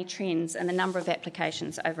identify any trends in the number of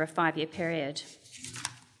applications over a 5-year period.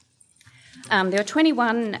 There were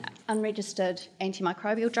 21 unregistered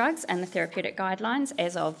antimicrobial drugs in the therapeutic guidelines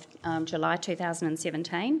as of July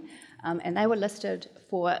 2017, and they were listed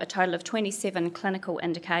for a total of 27 clinical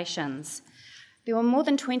indications. There were more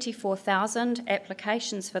than 24,000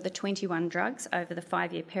 applications for the 21 drugs over the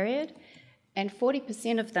 5-year period, and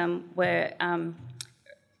 40% of them were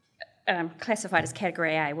classified as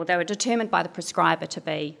Category A. Well, they were determined by the prescriber to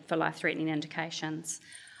be for life-threatening indications.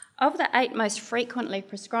 Of the 8 most frequently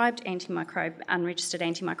prescribed unregistered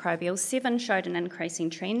antimicrobials, 7 showed an increasing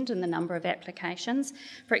trend in the number of applications.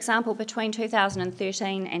 For example, between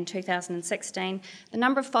 2013 and 2016, the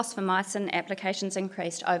number of fosfomycin applications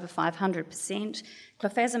increased over 500%,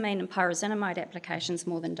 clofazimine and pyrazinamide applications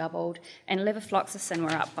more than doubled, and levofloxacin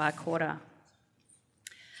were up by a quarter.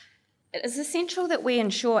 It is essential that we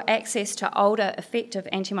ensure access to older, effective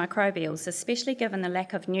antimicrobials, especially given the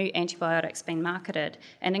lack of new antibiotics being marketed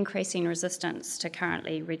and increasing resistance to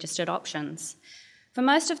currently registered options. For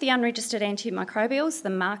most of the unregistered antimicrobials, the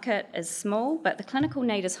market is small, but the clinical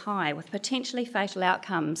need is high, with potentially fatal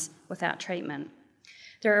outcomes without treatment.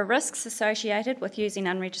 There are risks associated with using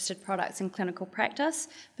unregistered products in clinical practice,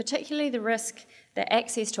 particularly the risk that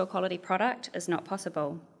access to a quality product is not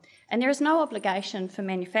possible. And there is no obligation for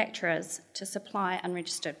manufacturers to supply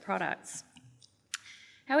unregistered products.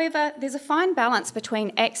 However, there's a fine balance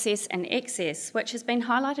between access and excess, which has been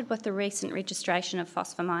highlighted with the recent registration of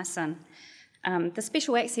fosfomycin. The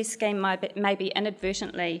Special Access Scheme may be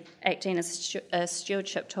inadvertently acting as a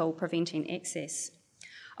stewardship tool preventing excess.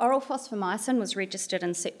 Oral fosfomycin was registered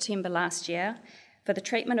in September last year for the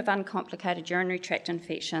treatment of uncomplicated urinary tract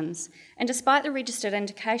infections, and despite the registered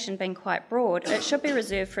indication being quite broad, it should be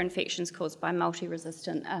reserved for infections caused by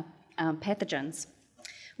multi-resistant pathogens.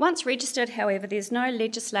 Once registered, however, there's no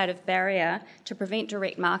legislative barrier to prevent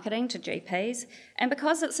direct marketing to GPs, and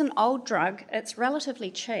because it's an old drug, it's relatively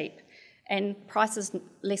cheap and price is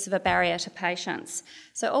less of a barrier to patients.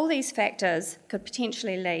 So all these factors could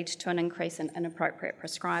potentially lead to an increase in inappropriate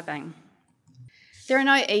prescribing. There are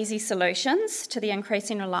no easy solutions to the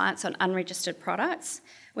increasing reliance on unregistered products.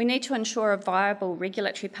 We need to ensure a viable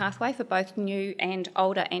regulatory pathway for both new and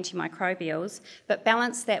older antimicrobials, but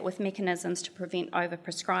balance that with mechanisms to prevent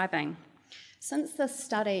overprescribing. Since this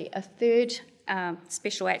study, a third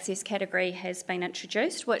special access category has been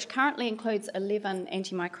introduced, which currently includes 11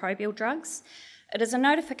 antimicrobial drugs. It is a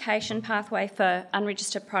notification pathway for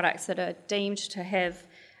unregistered products that are deemed to have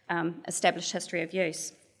established history of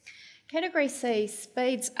use. Category C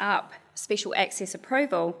speeds up special access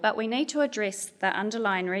approval, but we need to address the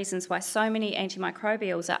underlying reasons why so many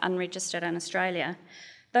antimicrobials are unregistered in Australia.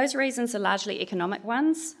 Those reasons are largely economic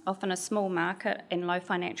ones, often a small market and low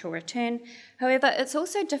financial return. However, it's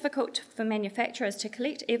also difficult for manufacturers to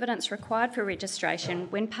collect evidence required for registration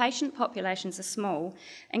when patient populations are small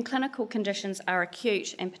and clinical conditions are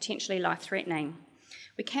acute and potentially life-threatening.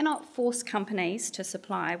 We cannot force companies to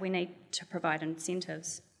supply, we need to provide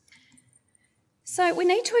incentives. So we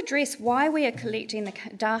need to address why we are collecting the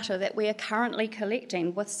data that we are currently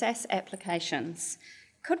collecting with SaaS applications.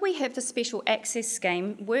 Could we have the special access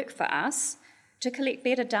scheme work for us to collect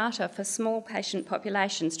better data for small patient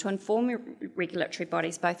populations to inform regulatory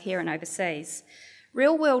bodies both here and overseas?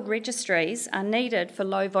 Real-world registries are needed for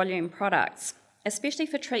low-volume products, especially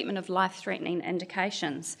for treatment of life-threatening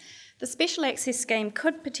indications. The special access scheme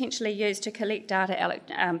could potentially use to collect data,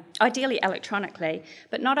 ideally electronically,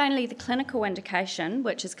 but not only the clinical indication,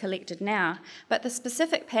 which is collected now, but the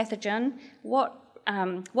specific pathogen, what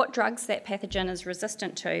drugs that pathogen is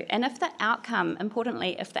resistant to, and if the outcome,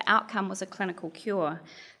 importantly, if the outcome was a clinical cure.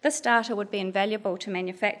 This data would be invaluable to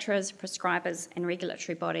manufacturers, prescribers, and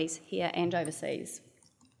regulatory bodies here and overseas.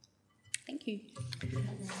 Thank you.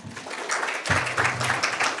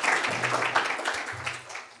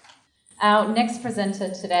 Our next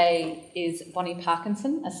presenter today is Bonnie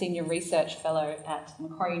Parkinson, a Senior Research Fellow at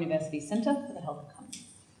Macquarie University Centre for the Health Economy.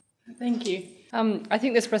 Thank you. I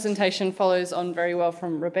think this presentation follows on very well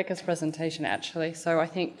from Rebecca's presentation, actually, so I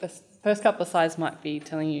think the first couple of slides might be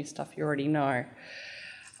telling you stuff you already know.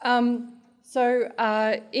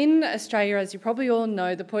 In Australia, as you probably all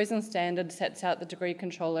know, the Poison Standard sets out the degree of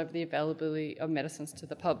control over the availability of medicines to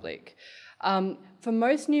the public. For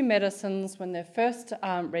most new medicines, when they're first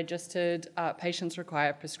registered, patients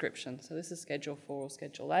require a prescription. So this is Schedule 4 or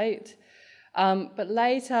Schedule 8. But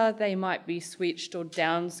later, they might be switched or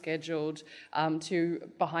down-scheduled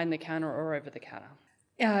to behind the counter or over the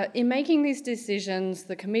counter. In making these decisions,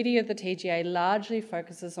 the committee of the TGA largely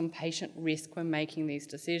focuses on patient risk when making these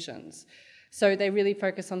decisions. So they really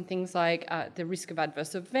focus on things like the risk of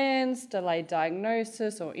adverse events, delayed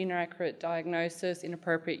diagnosis or inaccurate diagnosis,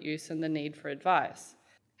 inappropriate use, and the need for advice.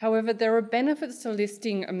 However, there are benefits to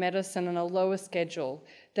listing a medicine on a lower schedule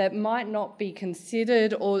that might not be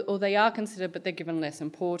considered, or they are considered, but they're given less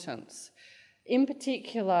importance. In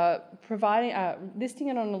particular, listing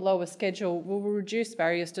it on a lower schedule will reduce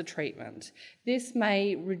barriers to treatment. This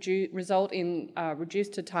may result in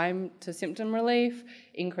reduced time to symptom relief,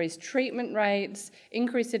 increased treatment rates,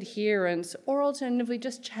 increased adherence, or alternatively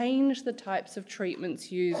just change the types of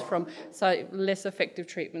treatments used from less effective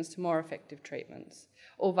treatments to more effective treatments,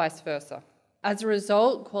 or vice versa. As a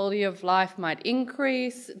result, quality of life might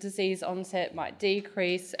increase, disease onset might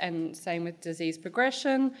decrease, and same with disease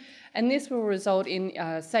progression. And this will result in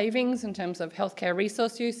savings in terms of healthcare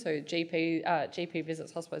resource use, so GP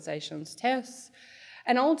visits, hospitalisations, tests.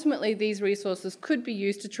 And ultimately, these resources could be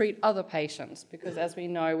used to treat other patients, because as we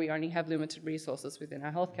know, we only have limited resources within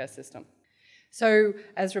our healthcare system. So,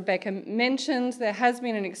 as Rebecca mentioned, there has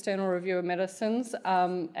been an external review of medicines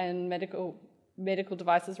and medical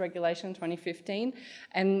devices regulation 2015,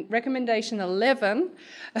 and recommendation 11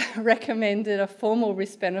 recommended a formal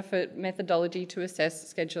risk-benefit methodology to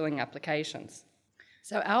assess scheduling applications.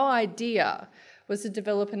 So our idea was to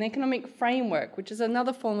develop an economic framework, which is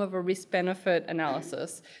another form of a risk-benefit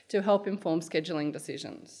analysis to help inform scheduling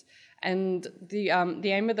decisions. And the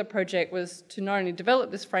aim of the project was to not only develop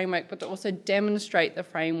this framework, but to also demonstrate the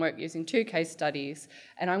framework using 2 case studies.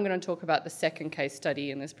 And I'm going to talk about the second case study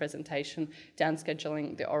in this presentation,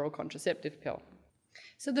 downscheduling the oral contraceptive pill.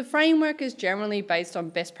 So the framework is generally based on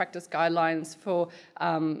best practice guidelines for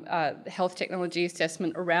health technology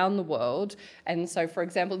assessment around the world. And so, for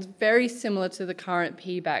example, it's very similar to the current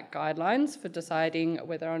PBAC guidelines for deciding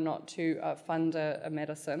whether or not to fund a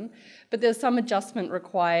medicine. But there's some adjustment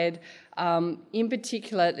required. In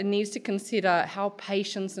particular, it needs to consider how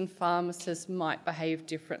patients and pharmacists might behave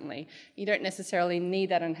differently. You don't necessarily need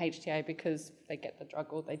that in HTA because they get the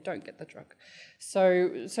drug or they don't get the drug.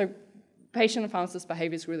 So patient and pharmacist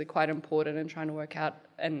behaviour is really quite important in trying to work out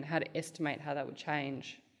and how to estimate how that would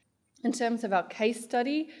change. In terms of our case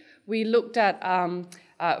study, we looked at,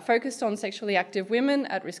 focused on sexually active women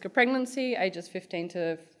at risk of pregnancy, ages 15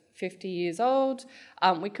 to 50 years old.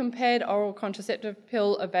 We compared oral contraceptive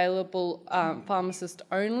pill available pharmacist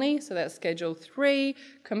only, so that's Schedule 3,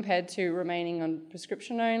 compared to remaining on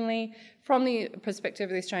prescription only, from the perspective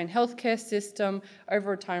of the Australian healthcare system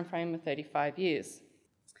over a time frame of 35 years.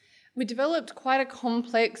 We developed quite a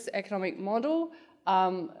complex economic model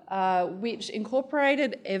which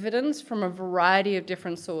incorporated evidence from a variety of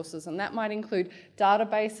different sources, and that might include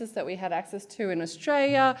databases that we had access to in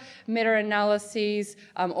Australia, meta-analyses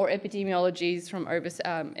or epidemiology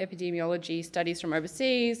studies from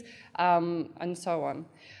overseas, and so on.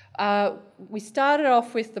 We started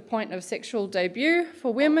off with the point of sexual debut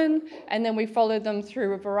for women, and then we followed them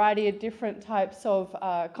through a variety of different types of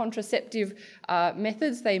contraceptive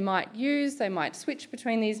methods they might use. They might switch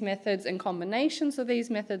between these methods and combinations of these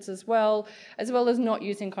methods as well as not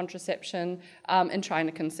using contraception and trying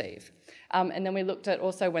to conceive. And then we looked at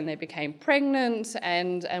also when they became pregnant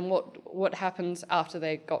and what happens after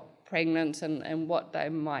they got pregnant and what they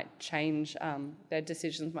might change, their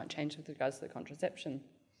decisions might change with regards to the contraception.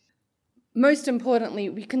 Most importantly,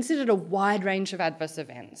 we considered a wide range of adverse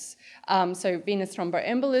events. So venous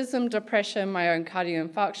thromboembolism, depression, myocardial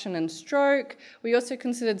infarction and stroke. We also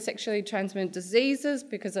considered sexually transmitted diseases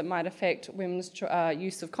because it might affect women's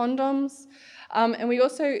use of condoms. And we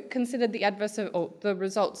also considered the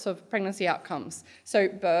results of pregnancy outcomes. So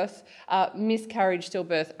birth, miscarriage,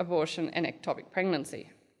 stillbirth, abortion and ectopic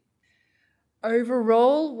pregnancy.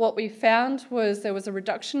 Overall, what we found was there was a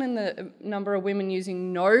reduction in the number of women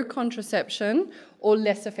using no contraception or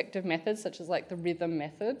less effective methods, such as like the rhythm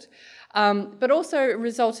method, but also it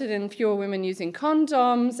resulted in fewer women using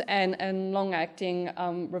condoms and long-acting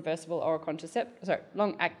reversible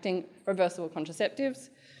contraceptives.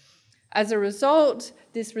 As a result,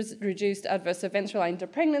 this reduced adverse events relating to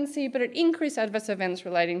pregnancy, but it increased adverse events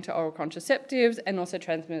relating to oral contraceptives and also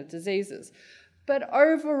transmitted diseases. But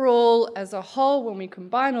overall, as a whole, when we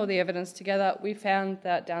combine all the evidence together, we found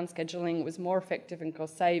that downscheduling was more effective and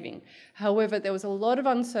cost-saving. However, there was a lot of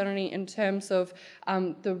uncertainty in terms of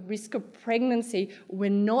the risk of pregnancy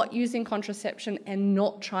when not using contraception and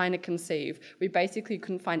not trying to conceive. We basically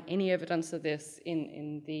couldn't find any evidence of this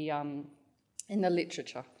in the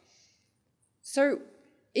literature. So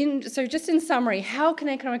just in summary, how can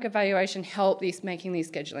economic evaluation help making these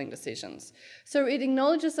scheduling decisions? So it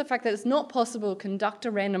acknowledges the fact that it's not possible to conduct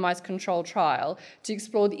a randomised control trial to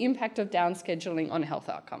explore the impact of downscheduling on health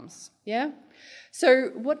outcomes. Yeah? So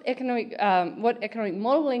what economic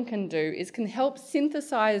modelling can do is can help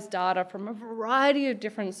synthesise data from a variety of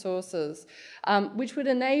different sources, which would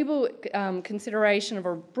enable consideration of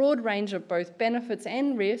a broad range of both benefits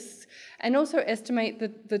and risks, and also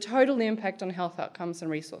estimate the total impact on health outcomes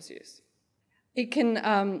and resource use.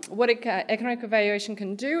 Economic evaluation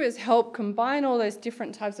can do is help combine all those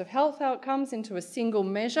different types of health outcomes into a single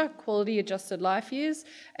measure, quality adjusted life years,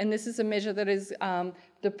 and this is a measure that is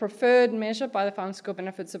the preferred measure by the Pharmaceutical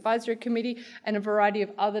Benefits Advisory Committee and a variety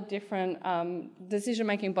of other different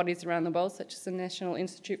decision-making bodies around the world, such as the National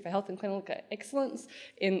Institute for Health and Clinical Excellence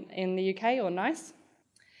in the UK, or NICE.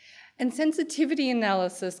 And sensitivity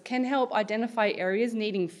analysis can help identify areas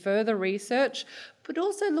needing further research, but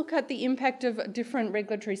also look at the impact of different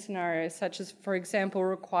regulatory scenarios, such as, for example,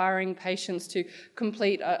 requiring patients to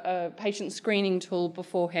complete a patient screening tool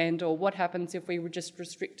beforehand, or what happens if we were just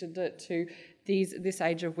restricted it to this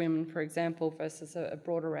age of women, for example, versus a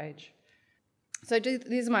broader age. So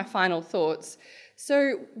these are my final thoughts.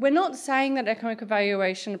 So we're not saying that economic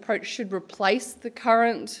evaluation approach should replace the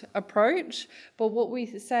current approach, but what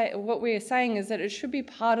we are saying is that it should be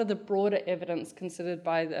part of the broader evidence considered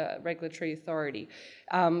by the regulatory authority,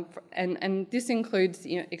 and this includes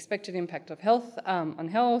expected impact of health on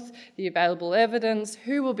health, the available evidence,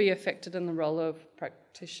 who will be affected, and the role of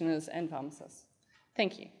practitioners and pharmacists.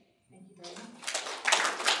 Thank you. Thank you very much.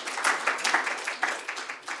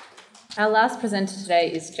 Our last presenter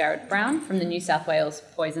today is Jared Brown from the New South Wales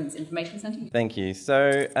Poisons Information Centre. Thank you.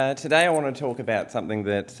 So today I want to talk about something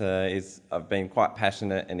that I've been quite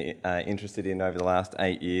passionate and interested in over the last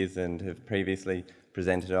 8 years and have previously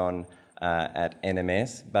presented on at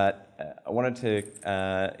NMS. But I wanted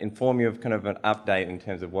to inform you of kind of an update in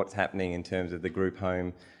terms of what's happening in terms of the group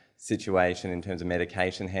home situation, in terms of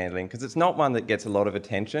medication handling, because it's not one that gets a lot of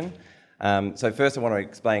attention. So first I want to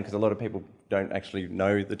explain, because a lot of people don't actually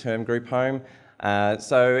know the term group home.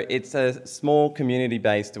 So it's a small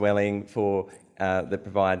community-based dwelling that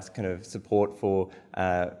provides kind of support for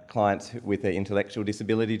clients with an intellectual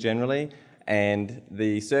disability generally, and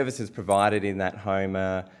the services provided in that home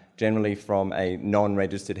are generally from a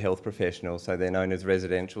non-registered health professional, so they're known as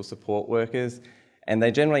residential support workers, and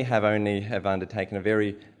they generally have undertaken a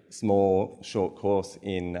very small, short course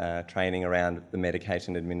in training around the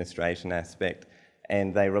medication administration aspect,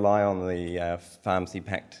 and they rely on the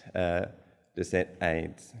pharmacy-packed Dosette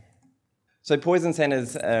aids. So poison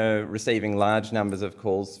centres are receiving large numbers of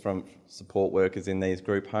calls from support workers in these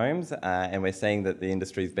group homes, and we're seeing that the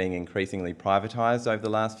industry is being increasingly privatised over the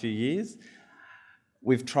last few years.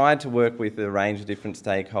 We've tried to work with a range of different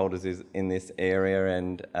stakeholders in this area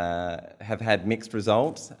and have had mixed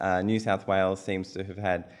results. New South Wales seems to have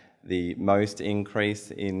had the most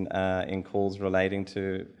increase in calls relating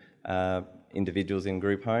to individuals in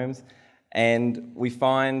group homes. And we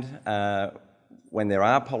find when there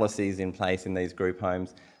are policies in place in these group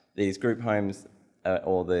homes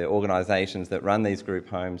or the organisations that run these group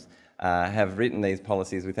homes have written these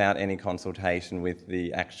policies without any consultation with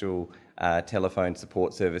the actual telephone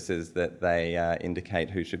support services that they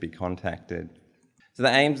indicate who should be contacted. So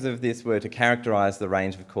the aims of this were to characterise the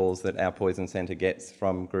range of calls that our Poison Centre gets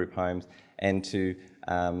from group homes and to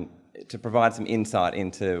provide some insight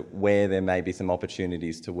into where there may be some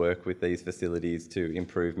opportunities to work with these facilities to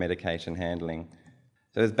improve medication handling.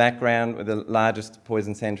 So as background, we're the largest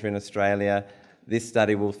poison centre in Australia. This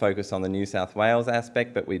study will focus on the New South Wales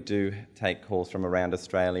aspect, but we do take calls from around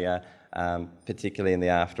Australia, particularly in the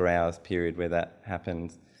after hours period where that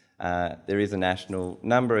happens. There is a national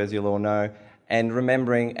number, as you'll all know, and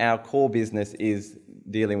remembering our core business is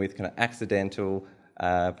dealing with kind of accidental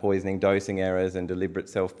poisoning, dosing errors and deliberate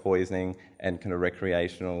self-poisoning and kind of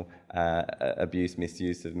recreational abuse,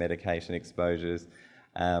 misuse of medication exposures.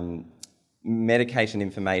 Medication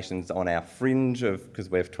information's on our fringe because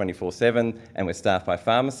we're 24/7 and we're staffed by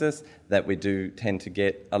pharmacists, that we do tend to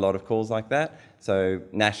get a lot of calls like that. So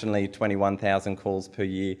nationally, 21,000 calls per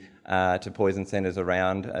year to poison centres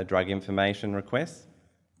around drug information requests.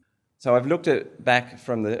 So I've looked at back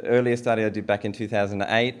from the earlier study I did back in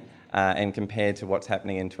 2008 and compared to what's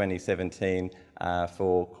happening in 2017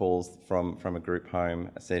 for calls from a group home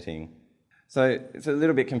setting. So it's a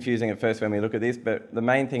little bit confusing at first when we look at this, but the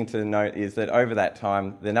main thing to note is that over that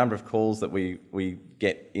time, the number of calls that we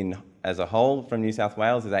get in as a whole from New South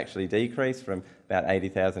Wales has actually decreased from about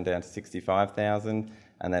 80,000 down to 65,000,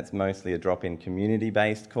 and that's mostly a drop in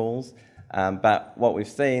community-based calls. But what we've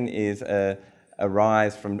seen is a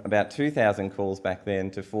rise from about 2,000 calls back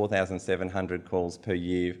then to 4,700 calls per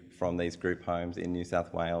year from these group homes in New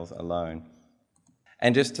South Wales alone.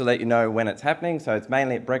 And just to let you know when it's happening, so it's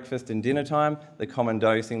mainly at breakfast and dinner time, the common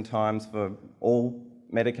dosing times for all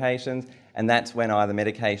medications, and that's when either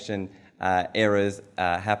medication errors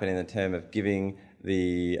happen in the term of giving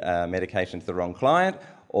the medication to the wrong client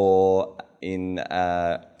or in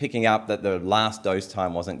picking up that the last dose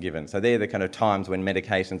time wasn't given. So they're the kind of times when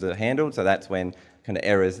medications are handled, so that's when kind of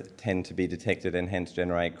errors tend to be detected and hence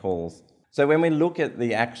generate calls. So when we look at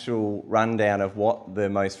the actual rundown of what the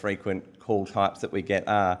most frequent call types that we get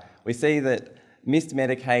are, we see that missed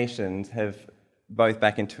medications have, both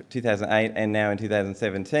back in 2008 and now in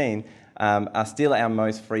 2017, are still our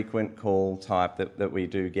most frequent call type that we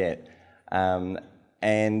do get.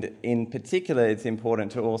 And in particular, it's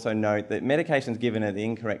important to also note that medications given at the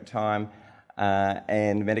incorrect time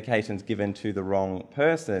and medications given to the wrong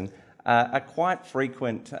person are quite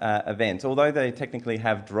frequent events. Although they technically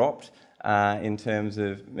have dropped in terms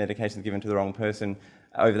of medications given to the wrong person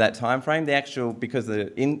over that time frame, because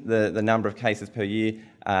the number of cases per year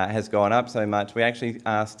has gone up so much, we actually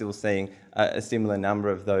are still seeing a similar number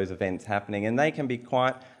of those events happening, and they can be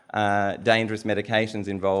quite dangerous medications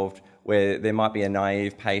involved, where there might be a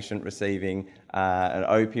naive patient receiving an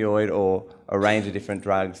opioid or a range of different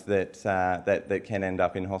drugs that can end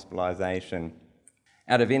up in hospitalisation.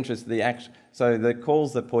 Out of interest, so the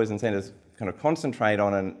calls that poison centres kind of concentrate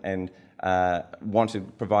on and want to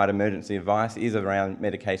provide emergency advice is around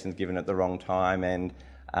medications given at the wrong time and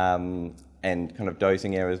kind of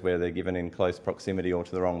dosing errors where they're given in close proximity or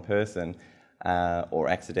to the wrong person. or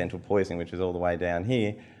accidental poisoning, which is all the way down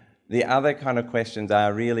here. The other kind of questions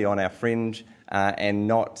are really on our fringe and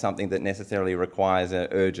not something that necessarily requires an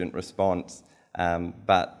urgent response,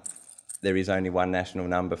 but there is only one national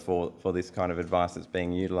number for this kind of advice that's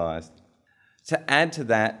being utilised. To add to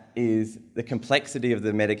that is the complexity of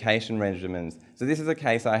the medication regimens. So this is a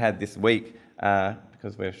case I had this week,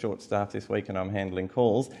 because we're short-staffed this week and I'm handling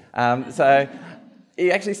calls. So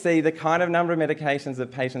you actually see the kind of number of medications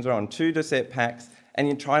that patients are on, 2 Docet packs, and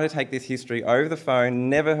you're trying to take this history over the phone,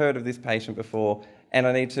 never heard of this patient before, and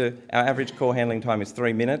our average call handling time is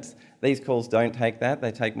 3 minutes. These calls don't take that,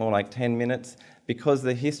 they take more like 10 minutes because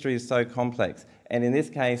the history is so complex. And in this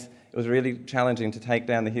case, it was really challenging to take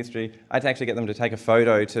down the history. I had to actually get them to take a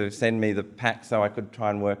photo to send me the pack so I could try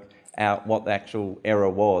and work out what the actual error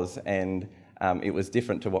was, and it was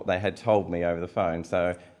different to what they had told me over the phone,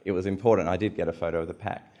 so it was important. I did get a photo of the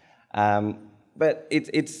pack. But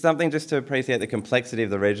it's something just to appreciate the complexity of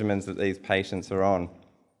the regimens that these patients are on.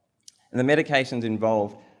 And the medications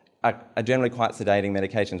involved are generally quite sedating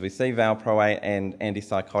medications. We see valproate and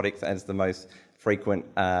antipsychotics as the most frequent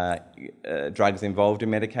drugs involved in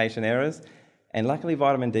medication errors. And luckily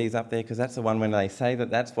vitamin D is up there because that's the one when they say that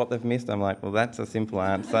that's what they've missed, I'm like, well, that's a simple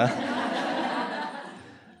answer.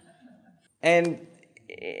 And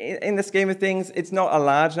in the scheme of things, it's not a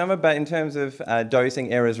large number, but in terms of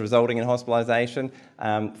dosing errors resulting in hospitalisation,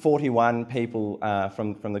 41 people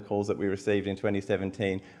from the calls that we received in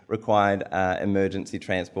 2017 required emergency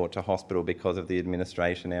transport to hospital because of the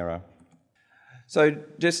administration error. So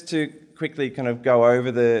just to quickly kind of go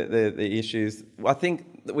over the issues, I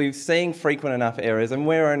think that we've seen frequent enough errors, and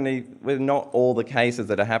we're not all the cases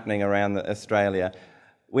that are happening around Australia.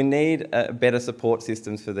 We need better support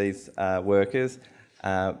systems for these workers,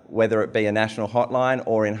 whether it be a national hotline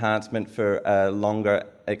or enhancement for a longer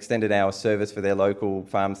extended hour service for their local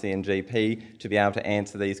pharmacy and GP to be able to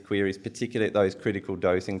answer these queries, particularly at those critical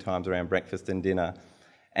dosing times around breakfast and dinner.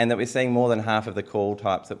 And that we're seeing more than half of the call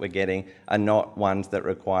types that we're getting are not ones that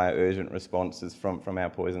require urgent responses from our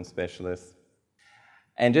poison specialists.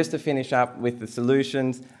 And just to finish up with the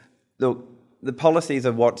solutions, look, the policies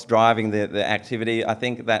are what's driving the activity. I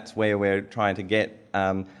think that's where we're trying to get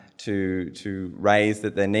to raise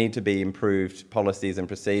that there need to be improved policies and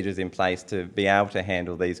procedures in place to be able to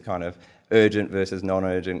handle these kind of urgent versus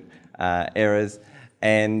non-urgent errors,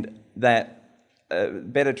 and that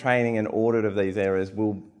better training and audit of these errors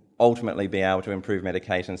will ultimately be able to improve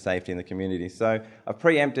medication safety in the community. So I've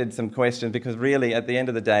preempted some questions because really at the end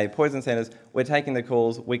of the day, poison centres, we're taking the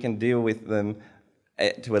calls, we can deal with them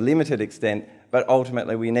to a limited extent, but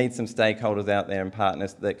ultimately we need some stakeholders out there and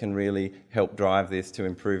partners that can really help drive this to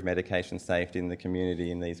improve medication safety in the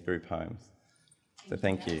community in these group homes. So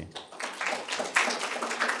thank you.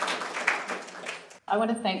 I want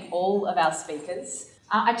to thank all of our speakers.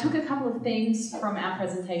 I took a couple of themes from our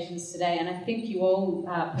presentations today, and I think you all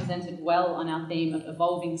presented well on our theme of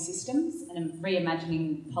evolving systems and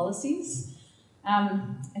reimagining policies.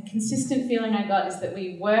 A consistent feeling I got is that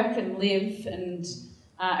we work and live and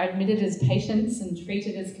are admitted as patients and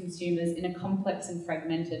treated as consumers in a complex and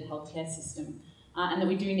fragmented healthcare system, and that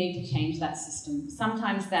we do need to change that system.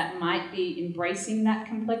 Sometimes that might be embracing that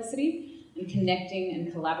complexity and connecting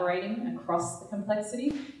and collaborating across the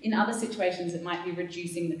complexity. In other situations, it might be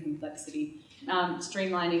reducing the complexity,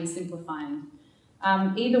 streamlining, simplifying.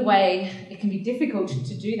 Either way, it can be difficult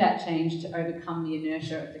to do that change to overcome the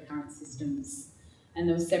inertia of the current systems. And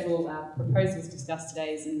there were several proposals discussed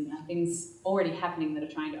today and things already happening that are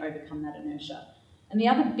trying to overcome that inertia. And the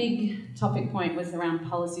other big topic point was around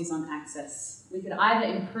policies on access. We could either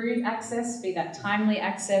improve access, be that timely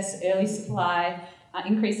access, early supply,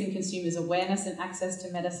 increasing consumers' awareness and access to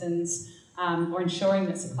medicines, or ensuring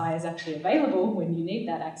that supply is actually available when you need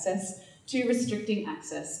that access, to restricting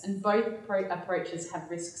access. And both approaches have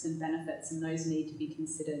risks and benefits, and those need to be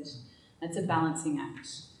considered. It's a balancing act.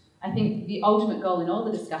 I think the ultimate goal in all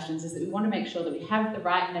the discussions is that we want to make sure that we have the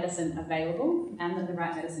right medicine available and that the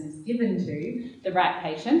right medicine is given to the right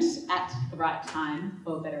patient at the right time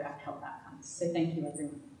for better health outcomes. So thank you,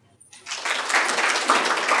 everyone.